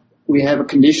parallel. We have a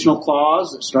conditional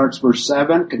clause that starts verse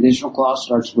 7. Conditional clause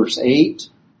starts verse 8.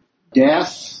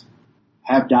 Death,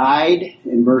 have died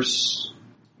in verse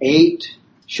 8.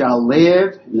 Shall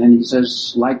live, and then he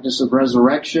says likeness of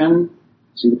resurrection.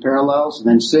 See the parallels? And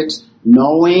then 6,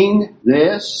 knowing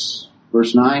this.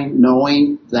 Verse 9,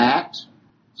 knowing that.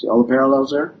 See all the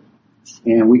parallels there?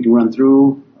 And we can run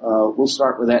through. We'll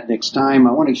start with that next time.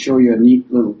 I want to show you a neat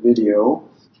little video.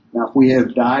 Now, if we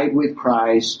have died with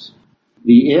Christ,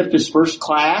 the if is first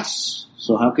class.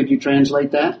 So how could you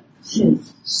translate that?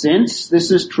 Since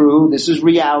this is true, this is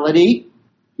reality.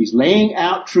 He's laying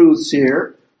out truths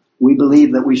here. We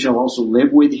believe that we shall also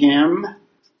live with Him,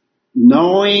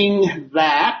 knowing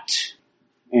that,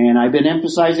 and I've been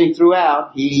emphasizing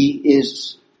throughout, he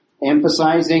is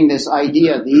emphasizing this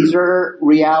idea. These are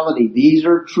reality. These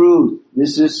are truth.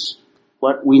 This is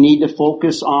what we need to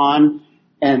focus on,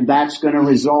 and that's going to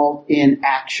result in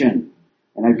action.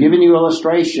 And I've given you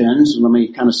illustrations. Let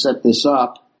me kind of set this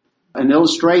up. An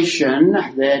illustration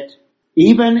that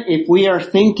even if we are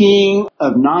thinking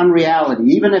of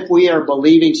non-reality, even if we are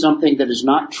believing something that is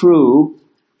not true,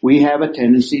 we have a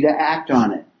tendency to act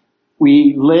on it.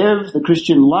 We live the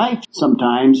Christian life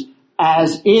sometimes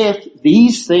as if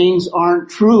these things aren't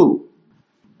true,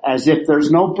 as if there's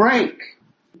no break,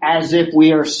 as if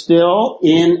we are still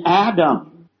in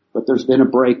Adam, but there's been a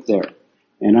break there.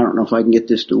 And I don't know if I can get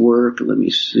this to work. Let me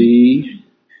see.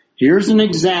 Here's an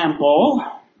example,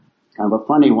 kind of a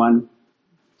funny one.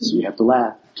 So you have to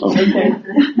laugh. Okay.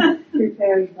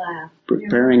 Preparing laugh.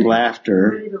 Preparing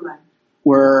laughter.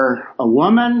 Where a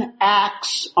woman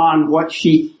acts on what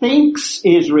she thinks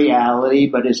is reality,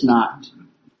 but is not.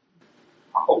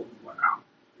 Oh, wow.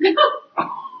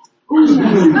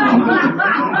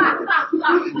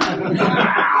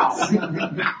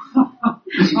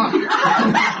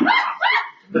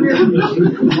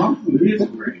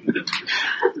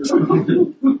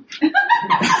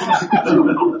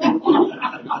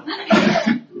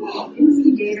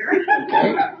 Instigator.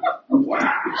 Okay.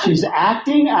 She's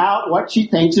acting out what she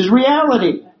thinks is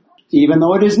reality, even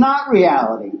though it is not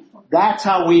reality. That's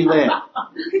how we live.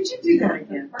 Could you do that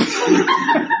again?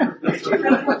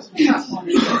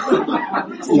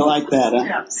 You like that,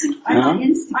 huh?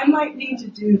 I might need to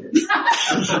do this.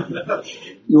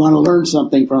 You want to learn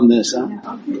something from this, huh?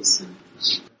 Yeah, okay, so.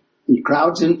 He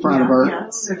crowds in front of her. Yeah,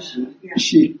 so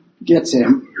She gets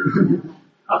him.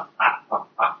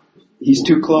 He's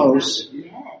too close.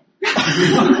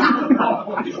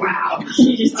 Wow.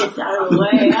 She just gets out of the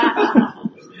way.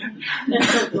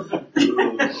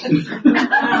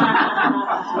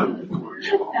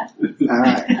 All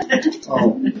right.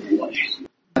 Oh.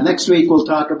 Next week we'll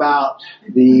talk about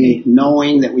the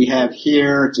knowing that we have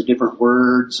here. It's a different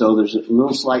word, so there's a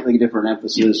little slightly different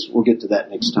emphasis. We'll get to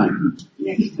that next time.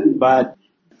 But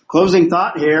closing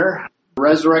thought here,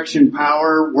 resurrection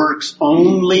power works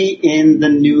only in the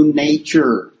new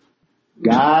nature.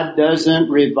 God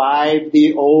doesn't revive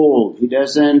the old. He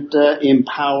doesn't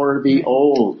empower the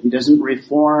old. He doesn't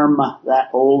reform that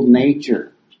old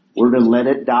nature. We're to let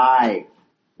it die.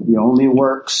 He only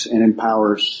works and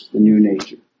empowers the new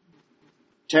nature.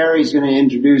 Terry's going to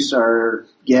introduce our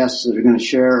guests that are going to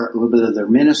share a little bit of their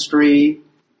ministry,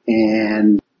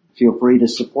 and feel free to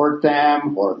support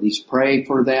them or at least pray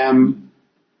for them.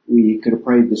 We could have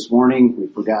prayed this morning. We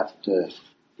forgot to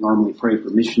normally pray for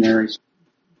missionaries.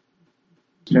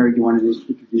 Terry, do you want to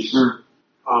introduce? Sure.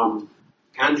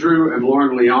 Andrew and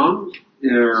Lauren Leon,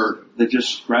 they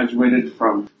just graduated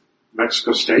from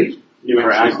Mexico State.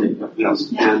 Yes.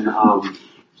 And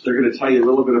they're going to tell you a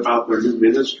little bit about their new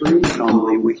ministry.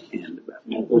 Only weekend.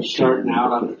 They're starting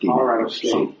out on the Colorado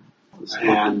State.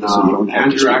 And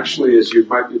Andrew actually, as you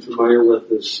might be familiar with,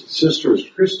 his sister is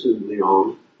Kristen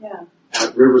Leon. Yeah.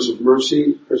 At Rivers of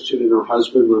Mercy. Kristen and her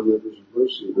husband run Rivers of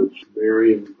Mercy, which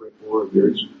Mary and More of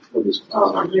yours from this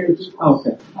class.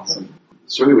 Okay. Awesome.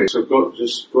 So anyway, go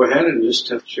ahead and just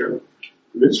share the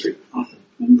ministry. Awesome.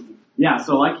 Thank you. Yeah,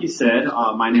 so like you said,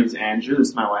 my name is Andrew. This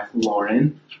is my wife,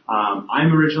 Lauren.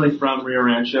 I'm originally from Rio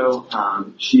Rancho.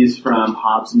 She's from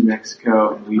Hobbs, New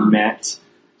Mexico, and we met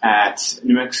at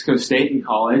New Mexico State in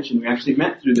college, and we actually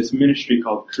met through this ministry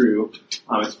called Cru.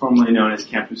 It's formerly known as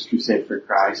Campus Crusade for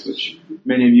Christ, which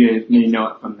many of you may know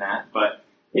it from that. But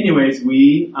anyways,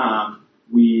 we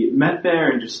met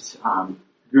there and just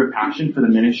grew a passion for the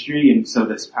ministry, and so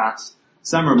this past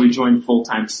summer we joined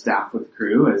full-time staff with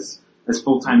Cru as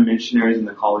full-time missionaries in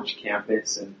the college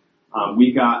campus, and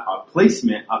we got a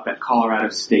placement up at Colorado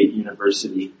State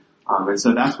University, and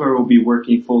so that's where we'll be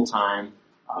working full-time.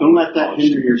 Don't let that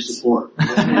hinder your support. All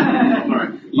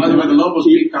right. By the way, the Lobos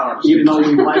beat Colorado State. Even though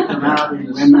we like them out in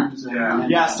women's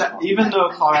and so even though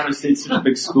Colorado State's such a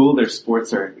big school, their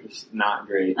sports are just not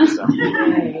great. So.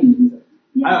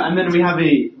 And then we have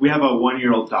a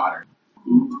 1-year-old daughter.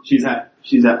 She's at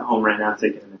home right now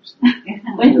taking a nap.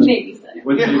 With the babysitter.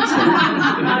 With the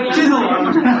babysitter. She's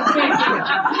alone.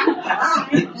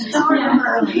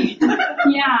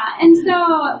 Yeah, and so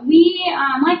we,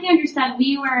 like Andrew said,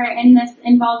 we were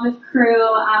involved with Cru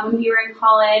when we were in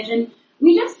college, and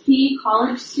we just see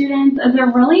college students as a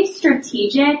really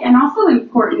strategic and also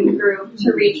important group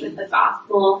to reach with the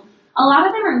gospel. A lot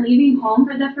of them are leaving home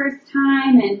for the first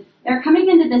time, and they're coming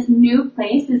into this new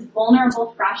place as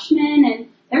vulnerable freshmen, and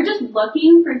they're just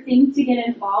looking for things to get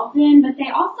involved in, but they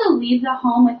also leave the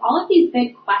home with all of these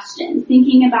big questions,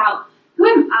 thinking about who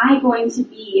am I going to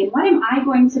be and what am I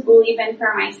going to believe in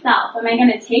for myself? Am I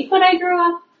going to take what I grew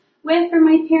up with from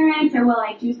my parents, or will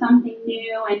I do something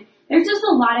new? And there's just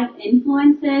a lot of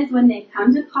influences when they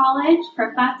come to college,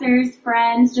 professors,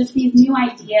 friends, just these new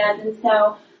ideas, and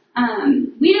so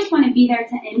we just want to be there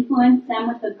to influence them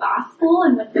with the gospel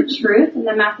and with the truth and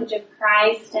the message of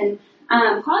Christ. And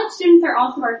college students are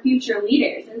also our future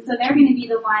leaders, and so they're going to be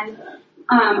the ones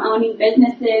owning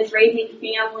businesses, raising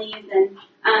families, and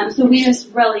so we just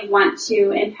really want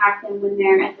to impact them when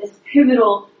they're at this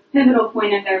pivotal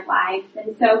point of their life.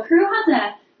 And so Cru has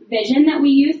a vision that we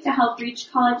use to help reach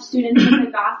college students with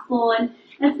the gospel, and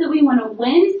that's that we want to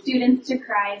win students to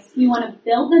Christ, we want to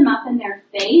build them up in their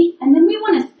faith, and then we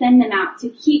want to send them out to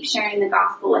keep sharing the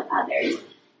gospel with others.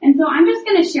 And so I'm just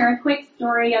going to share a quick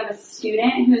story of a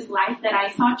student whose life that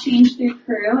I saw change through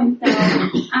Cru. And so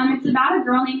it's about a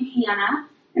girl named Hannah.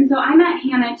 And so I met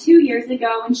Hannah 2 years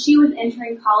ago when she was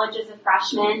entering college as a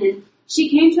freshman, and she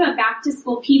came to a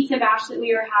back-to-school pizza bash that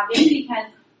we were having because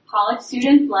college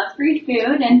students love free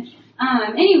food. And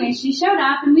anyway, she showed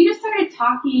up and we just started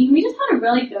talking. We just had a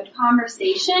really good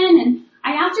conversation, and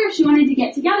I asked her if she wanted to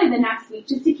get together the next week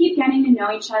just to keep getting to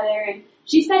know each other, and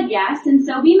she said yes. And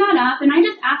so we met up, and I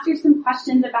just asked her some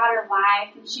questions about her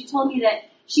life, and she told me that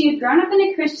she had grown up in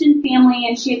a Christian family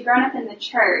and she had grown up in the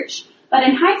church. But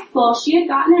in high school, she had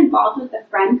gotten involved with a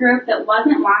friend group that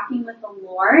wasn't walking with the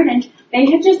Lord, and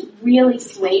they had just really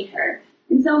swayed her.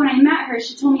 And so when I met her,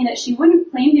 she told me that she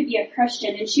wouldn't claim to be a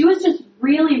Christian, and she was just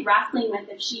really wrestling with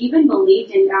if she even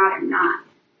believed in God or not.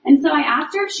 And so I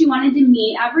asked her if she wanted to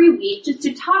meet every week just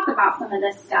to talk about some of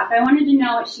this stuff. I wanted to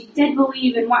know what she did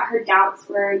believe and what her doubts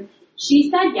were. She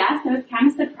said yes. I was kind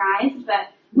of surprised,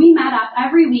 but we met up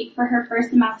every week for her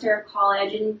first semester of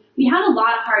college, and we had a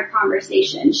lot of hard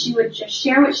conversations. She would just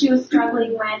share what she was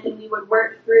struggling with, and we would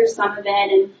work through some of it,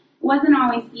 and it wasn't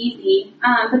always easy.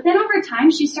 But then over time,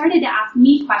 she started to ask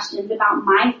me questions about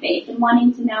my faith and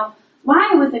wanting to know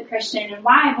why I was a Christian and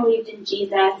why I believed in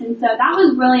Jesus. And so that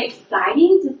was really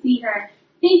exciting to see her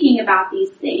thinking about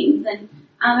these things. And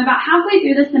about halfway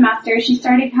through the semester, she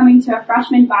started coming to a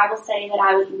freshman Bible study that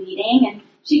I was leading, and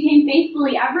she came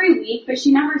faithfully every week, but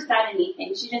she never said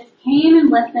anything. She just came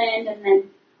and listened and then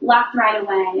left right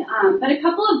away. But a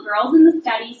couple of girls in the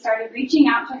study started reaching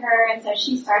out to her, and so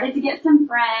she started to get some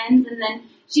friends, and then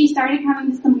she started coming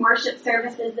to some worship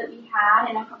services that we had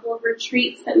and a couple of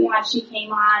retreats that we had she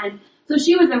came on. And so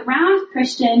she was around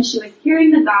Christians, she was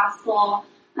hearing the gospel,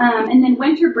 and then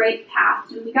winter break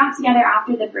passed, and we got together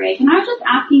after the break, and I was just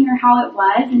asking her how it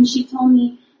was, and she told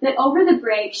me that over the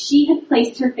break, she had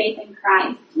placed her faith in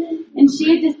Christ. And she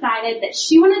had decided that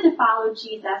she wanted to follow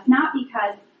Jesus, not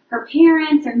because her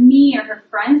parents or me or her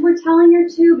friends were telling her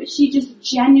to, but she just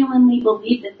genuinely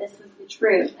believed that this was the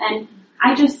truth. And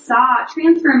I just saw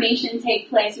transformation take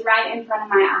place right in front of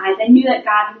my eyes. I knew that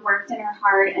God had worked in her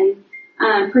heart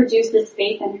and produced this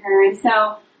faith in her. And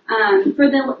so for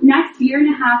the next year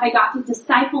and a half, I got to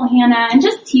disciple Hannah and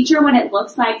just teach her what it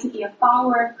looks like to be a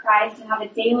follower of Christ and have a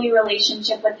daily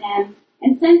relationship with Him.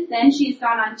 And since then, she's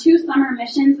gone on 2 summer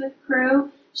missions with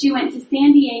Cru. She went to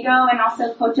San Diego and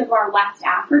also Cote d'Ivoire, West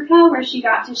Africa, where she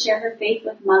got to share her faith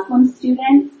with Muslim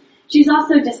students. She's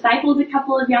also discipled a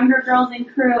couple of younger girls in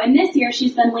Cru, and this year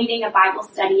she's been leading a Bible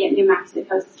study at New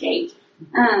Mexico State.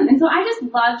 And so I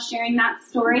just love sharing that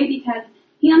story because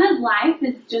Hannah's life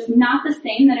is just not the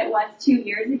same that it was 2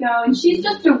 years ago, and she's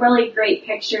just a really great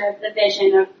picture of the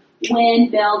vision of win,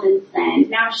 build, and send.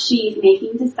 Now she's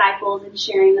making disciples and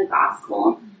sharing the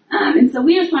gospel. And so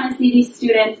we just want to see these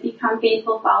students become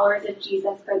faithful followers of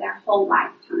Jesus for their whole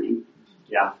lifetime.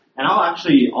 Yeah. And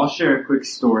I'll share a quick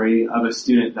story of a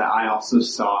student that I also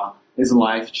saw his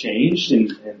life changed in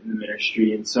the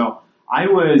ministry. And so I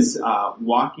was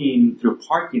walking through a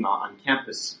parking lot on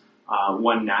campus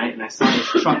one night, and I saw this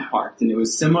truck parked, and it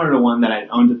was similar to one that I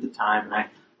owned at the time, and I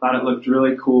thought it looked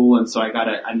really cool, and so I got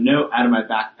a note out of my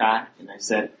backpack, and I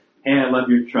said, "Hey, I love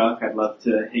your truck. I'd love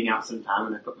to hang out sometime."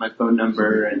 And I put my phone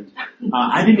number, and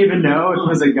I didn't even know it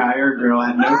was a guy or a girl. I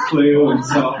had no clue. And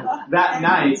so that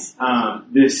night,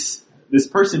 this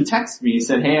person texted me,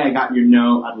 said, "Hey, I got your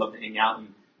note. I'd love to hang out." And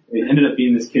it ended up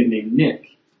being this kid named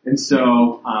Nick. And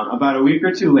so about a week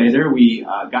or two later, we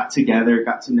got together,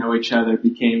 got to know each other,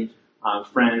 became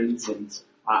friends. And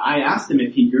I asked him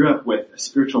if he grew up with a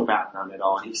spiritual background at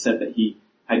all, and he said that he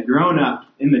had grown up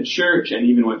in the church and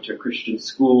even went to a Christian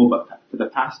school, but for the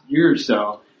past year or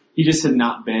so, he just had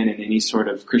not been in any sort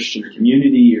of Christian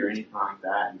community or anything like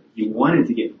that. And he wanted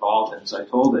to get involved, and so I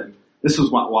told him, this was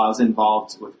while I was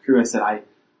involved with Cru, I said,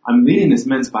 I'm leading this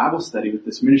men's Bible study with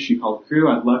this ministry called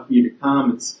Cru. I'd love for you to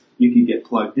come. You can get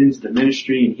plugged into the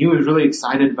ministry. And he was really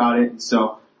excited about it, and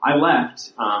so I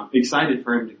left, excited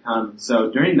for him to come. And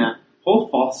so during that whole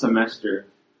fall semester,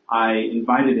 I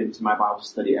invited him to my Bible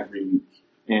study every week,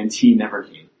 and he never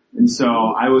came. And so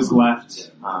I was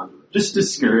left just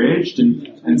discouraged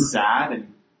and sad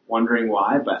and wondering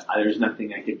why, but there's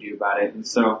nothing I could do about it. And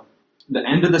so the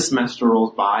end of the semester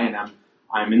rolls by, and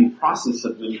I'm in the process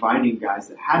of inviting guys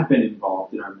that had been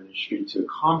involved in our ministry to a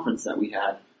conference that we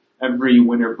had every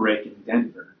winter break in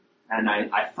Denver. And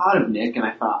I thought of Nick, and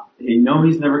I thought, hey, no,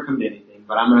 he's never come to anything,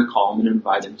 but I'm going to call him and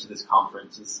invite him to this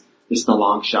conference. It's just a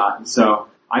long shot. And so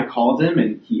I called him,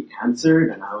 and he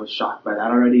answered, and I was shocked by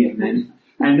that already. And then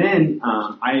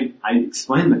I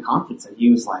explained the conference, and he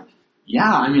was like,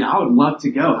 yeah, I mean, I would love to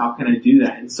go. How can I do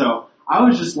that? And so I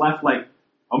was just left like,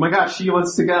 oh my gosh, he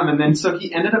wants to come. And then so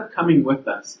he ended up coming with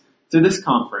us to this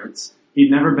conference.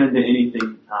 He'd never been to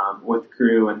anything with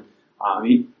Cru, and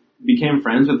he became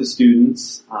friends with the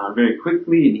students very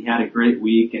quickly, and he had a great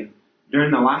week. And during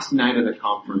the last night of the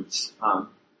conference,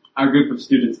 our group of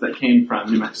students that came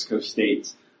from New Mexico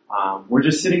State were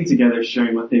just sitting together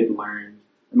sharing what they had learned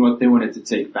and what they wanted to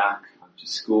take back to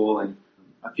school. And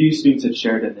a few students had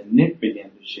shared, and then Nick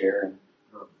began to share. And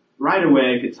right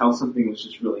away, I could tell something was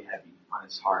just really heavy on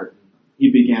his heart. And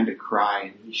he began to cry,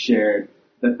 and he shared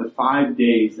that the 5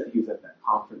 days that he was at that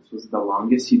conference was the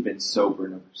longest he'd been sober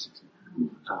in over 6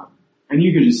 months. And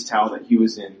you could just tell that he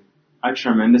was in a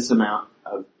tremendous amount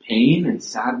of pain and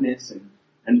sadness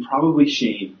and probably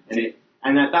shame.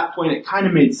 And at that point, it kind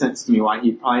of made sense to me why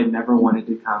he probably never wanted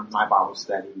to come to my Bible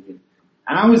study.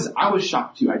 And I was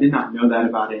shocked too. I did not know that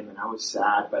about him, and I was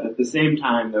sad. But at the same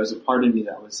time, there was a part of me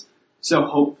that was so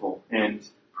hopeful and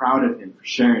proud of him for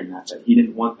sharing that he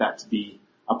didn't want that to be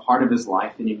a part of his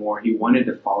life anymore. He wanted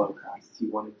to follow Christ. He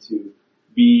wanted to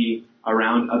be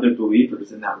around other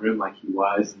believers in that room like he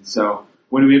was. And so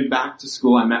when we went back to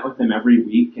school, I met with him every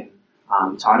week and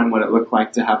taught him what it looked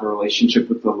like to have a relationship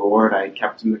with the Lord. I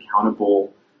kept him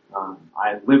accountable.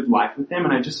 I lived life with him,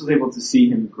 and I just was able to see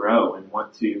him grow and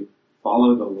want to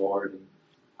follow the Lord. And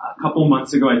a couple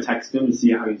months ago, I texted him to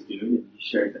see how he's doing, and he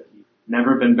shared that he'd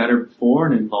never been better before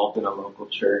and involved in a local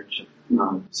church.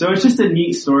 So it's just a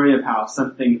neat story of how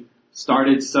something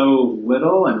started so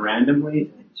little and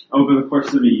randomly. Over the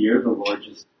course of a year, the Lord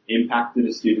just impacted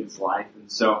a student's life.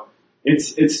 And so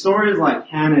it's stories like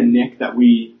Hannah and Nick that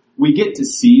we get to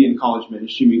see in college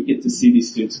ministry. We get to see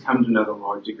these students come to know the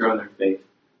Lord, to grow in their faith.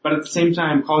 But at the same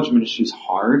time, college ministry is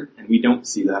hard, and we don't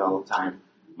see that all the time.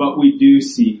 But we do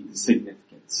see the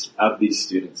significance of these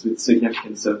students, the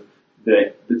significance of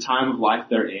the time of life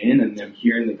they're in, and them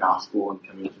hearing the gospel and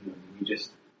coming to them.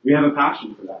 We have a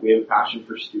passion for that. We have a passion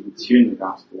for students hearing the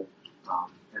gospel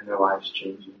and their lives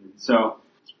changing. And so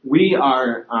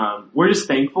we're just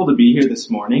thankful to be here this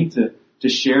morning to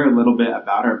share a little bit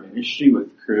about our ministry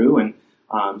with Cru.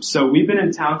 And so we've been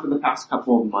in town for the past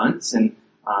couple of months, and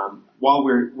while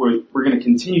we're going to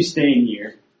continue staying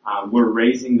here, we're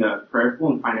raising the prayerful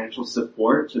and financial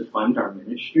support to fund our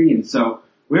ministry. And so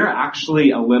we're actually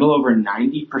a little over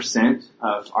 90%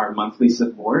 of our monthly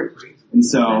support. And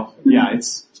so, yeah,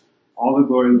 it's all the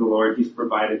glory of the Lord. He's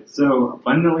provided so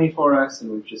abundantly for us,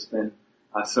 and we've just been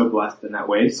so blessed in that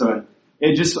way. So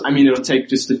it'll take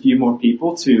just a few more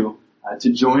people to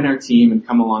join our team and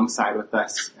come alongside with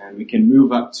us, and we can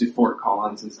move up to Fort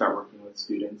Collins and start working with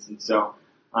students. And so,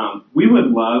 we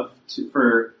would love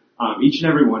for each and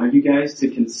every one of you guys to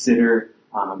consider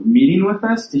meeting with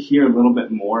us to hear a little bit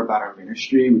more about our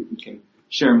ministry. We can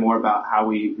share more about how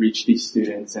we reach these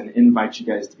students and invite you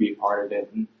guys to be a part of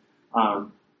it. And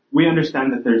we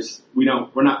understand that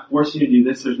we're not forcing you to do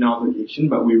this. There's no obligation,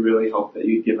 but we really hope that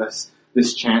you give us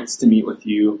this chance to meet with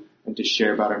you and to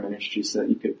share about our ministry so that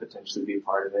you could potentially be a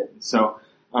part of it. And so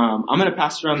I'm going to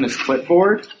pass around this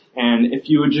clipboard, and if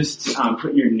you would just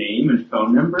put your name and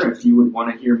phone number if you would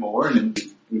want to hear more and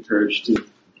be encouraged to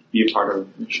be a part of our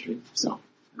ministry. So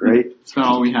great. That's not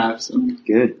all we have. So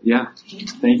good. Yeah.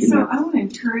 Thank you. So I want to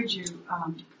encourage you.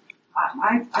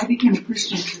 I became a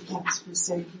Christian through Campus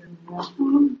Crusade here in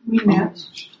Nashville. We met,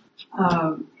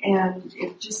 and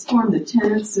it just formed the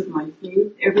tenets of my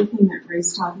faith. Everything that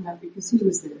Ray's talking about, because he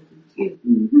was there,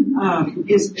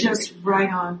 is just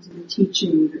right on to the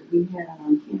teaching that we had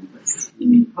on campus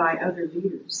by other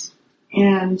leaders.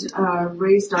 And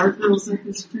raised our girls up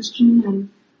as Christian, and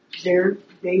their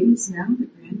babies now, the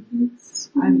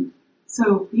grandkids.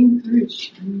 So be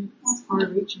encouraged. It's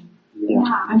far-reaching. Yeah.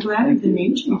 I'm glad of the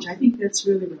name change. I think that's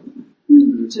really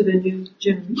relevant to the new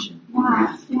generation.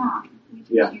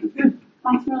 Yeah. Good.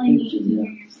 That's really neat to hear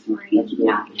your story.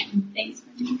 Yeah. Thanks for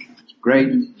the encouragement. Great.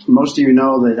 Most of you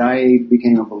know that I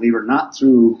became a believer not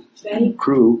through Betty?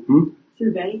 Cru.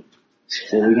 Through Betty?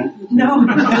 Say it again? No.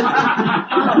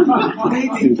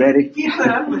 Through Betty? You put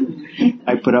up with it.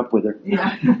 I put up with her.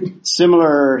 Yeah.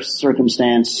 Similar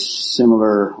circumstance,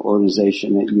 similar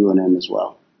organization at UNM as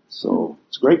well. So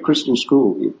it's a great Christian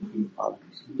school.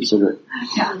 Consider it.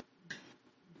 Yeah.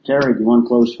 Terry, do you want to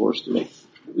close for us today?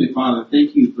 Heavenly Father,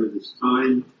 thank you for this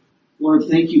time. Lord,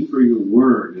 thank you for your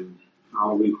word and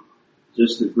how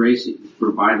just the grace that you've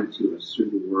provided to us through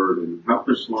the word, and help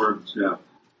us, Lord, to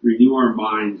renew our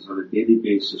minds on a daily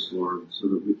basis, Lord, so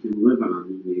that we can live in our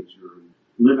new nature and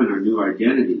live in our new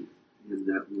identity, and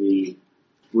that we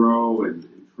grow and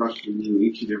trust in you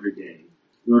each and every day.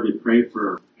 Lord, we pray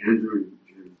for Andrew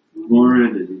and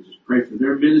Lauren, and we just pray for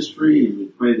their ministry, and we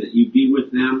pray that you be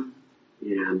with them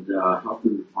and help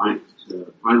them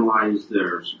to finalize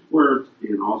their support,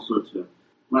 and also to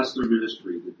bless their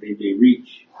ministry, that they may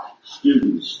reach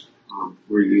students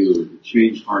for you and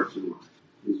change hearts and lives.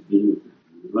 Please be with them.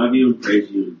 We love you and praise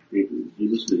you and thank you in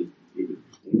Jesus' name. Amen.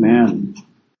 Amen.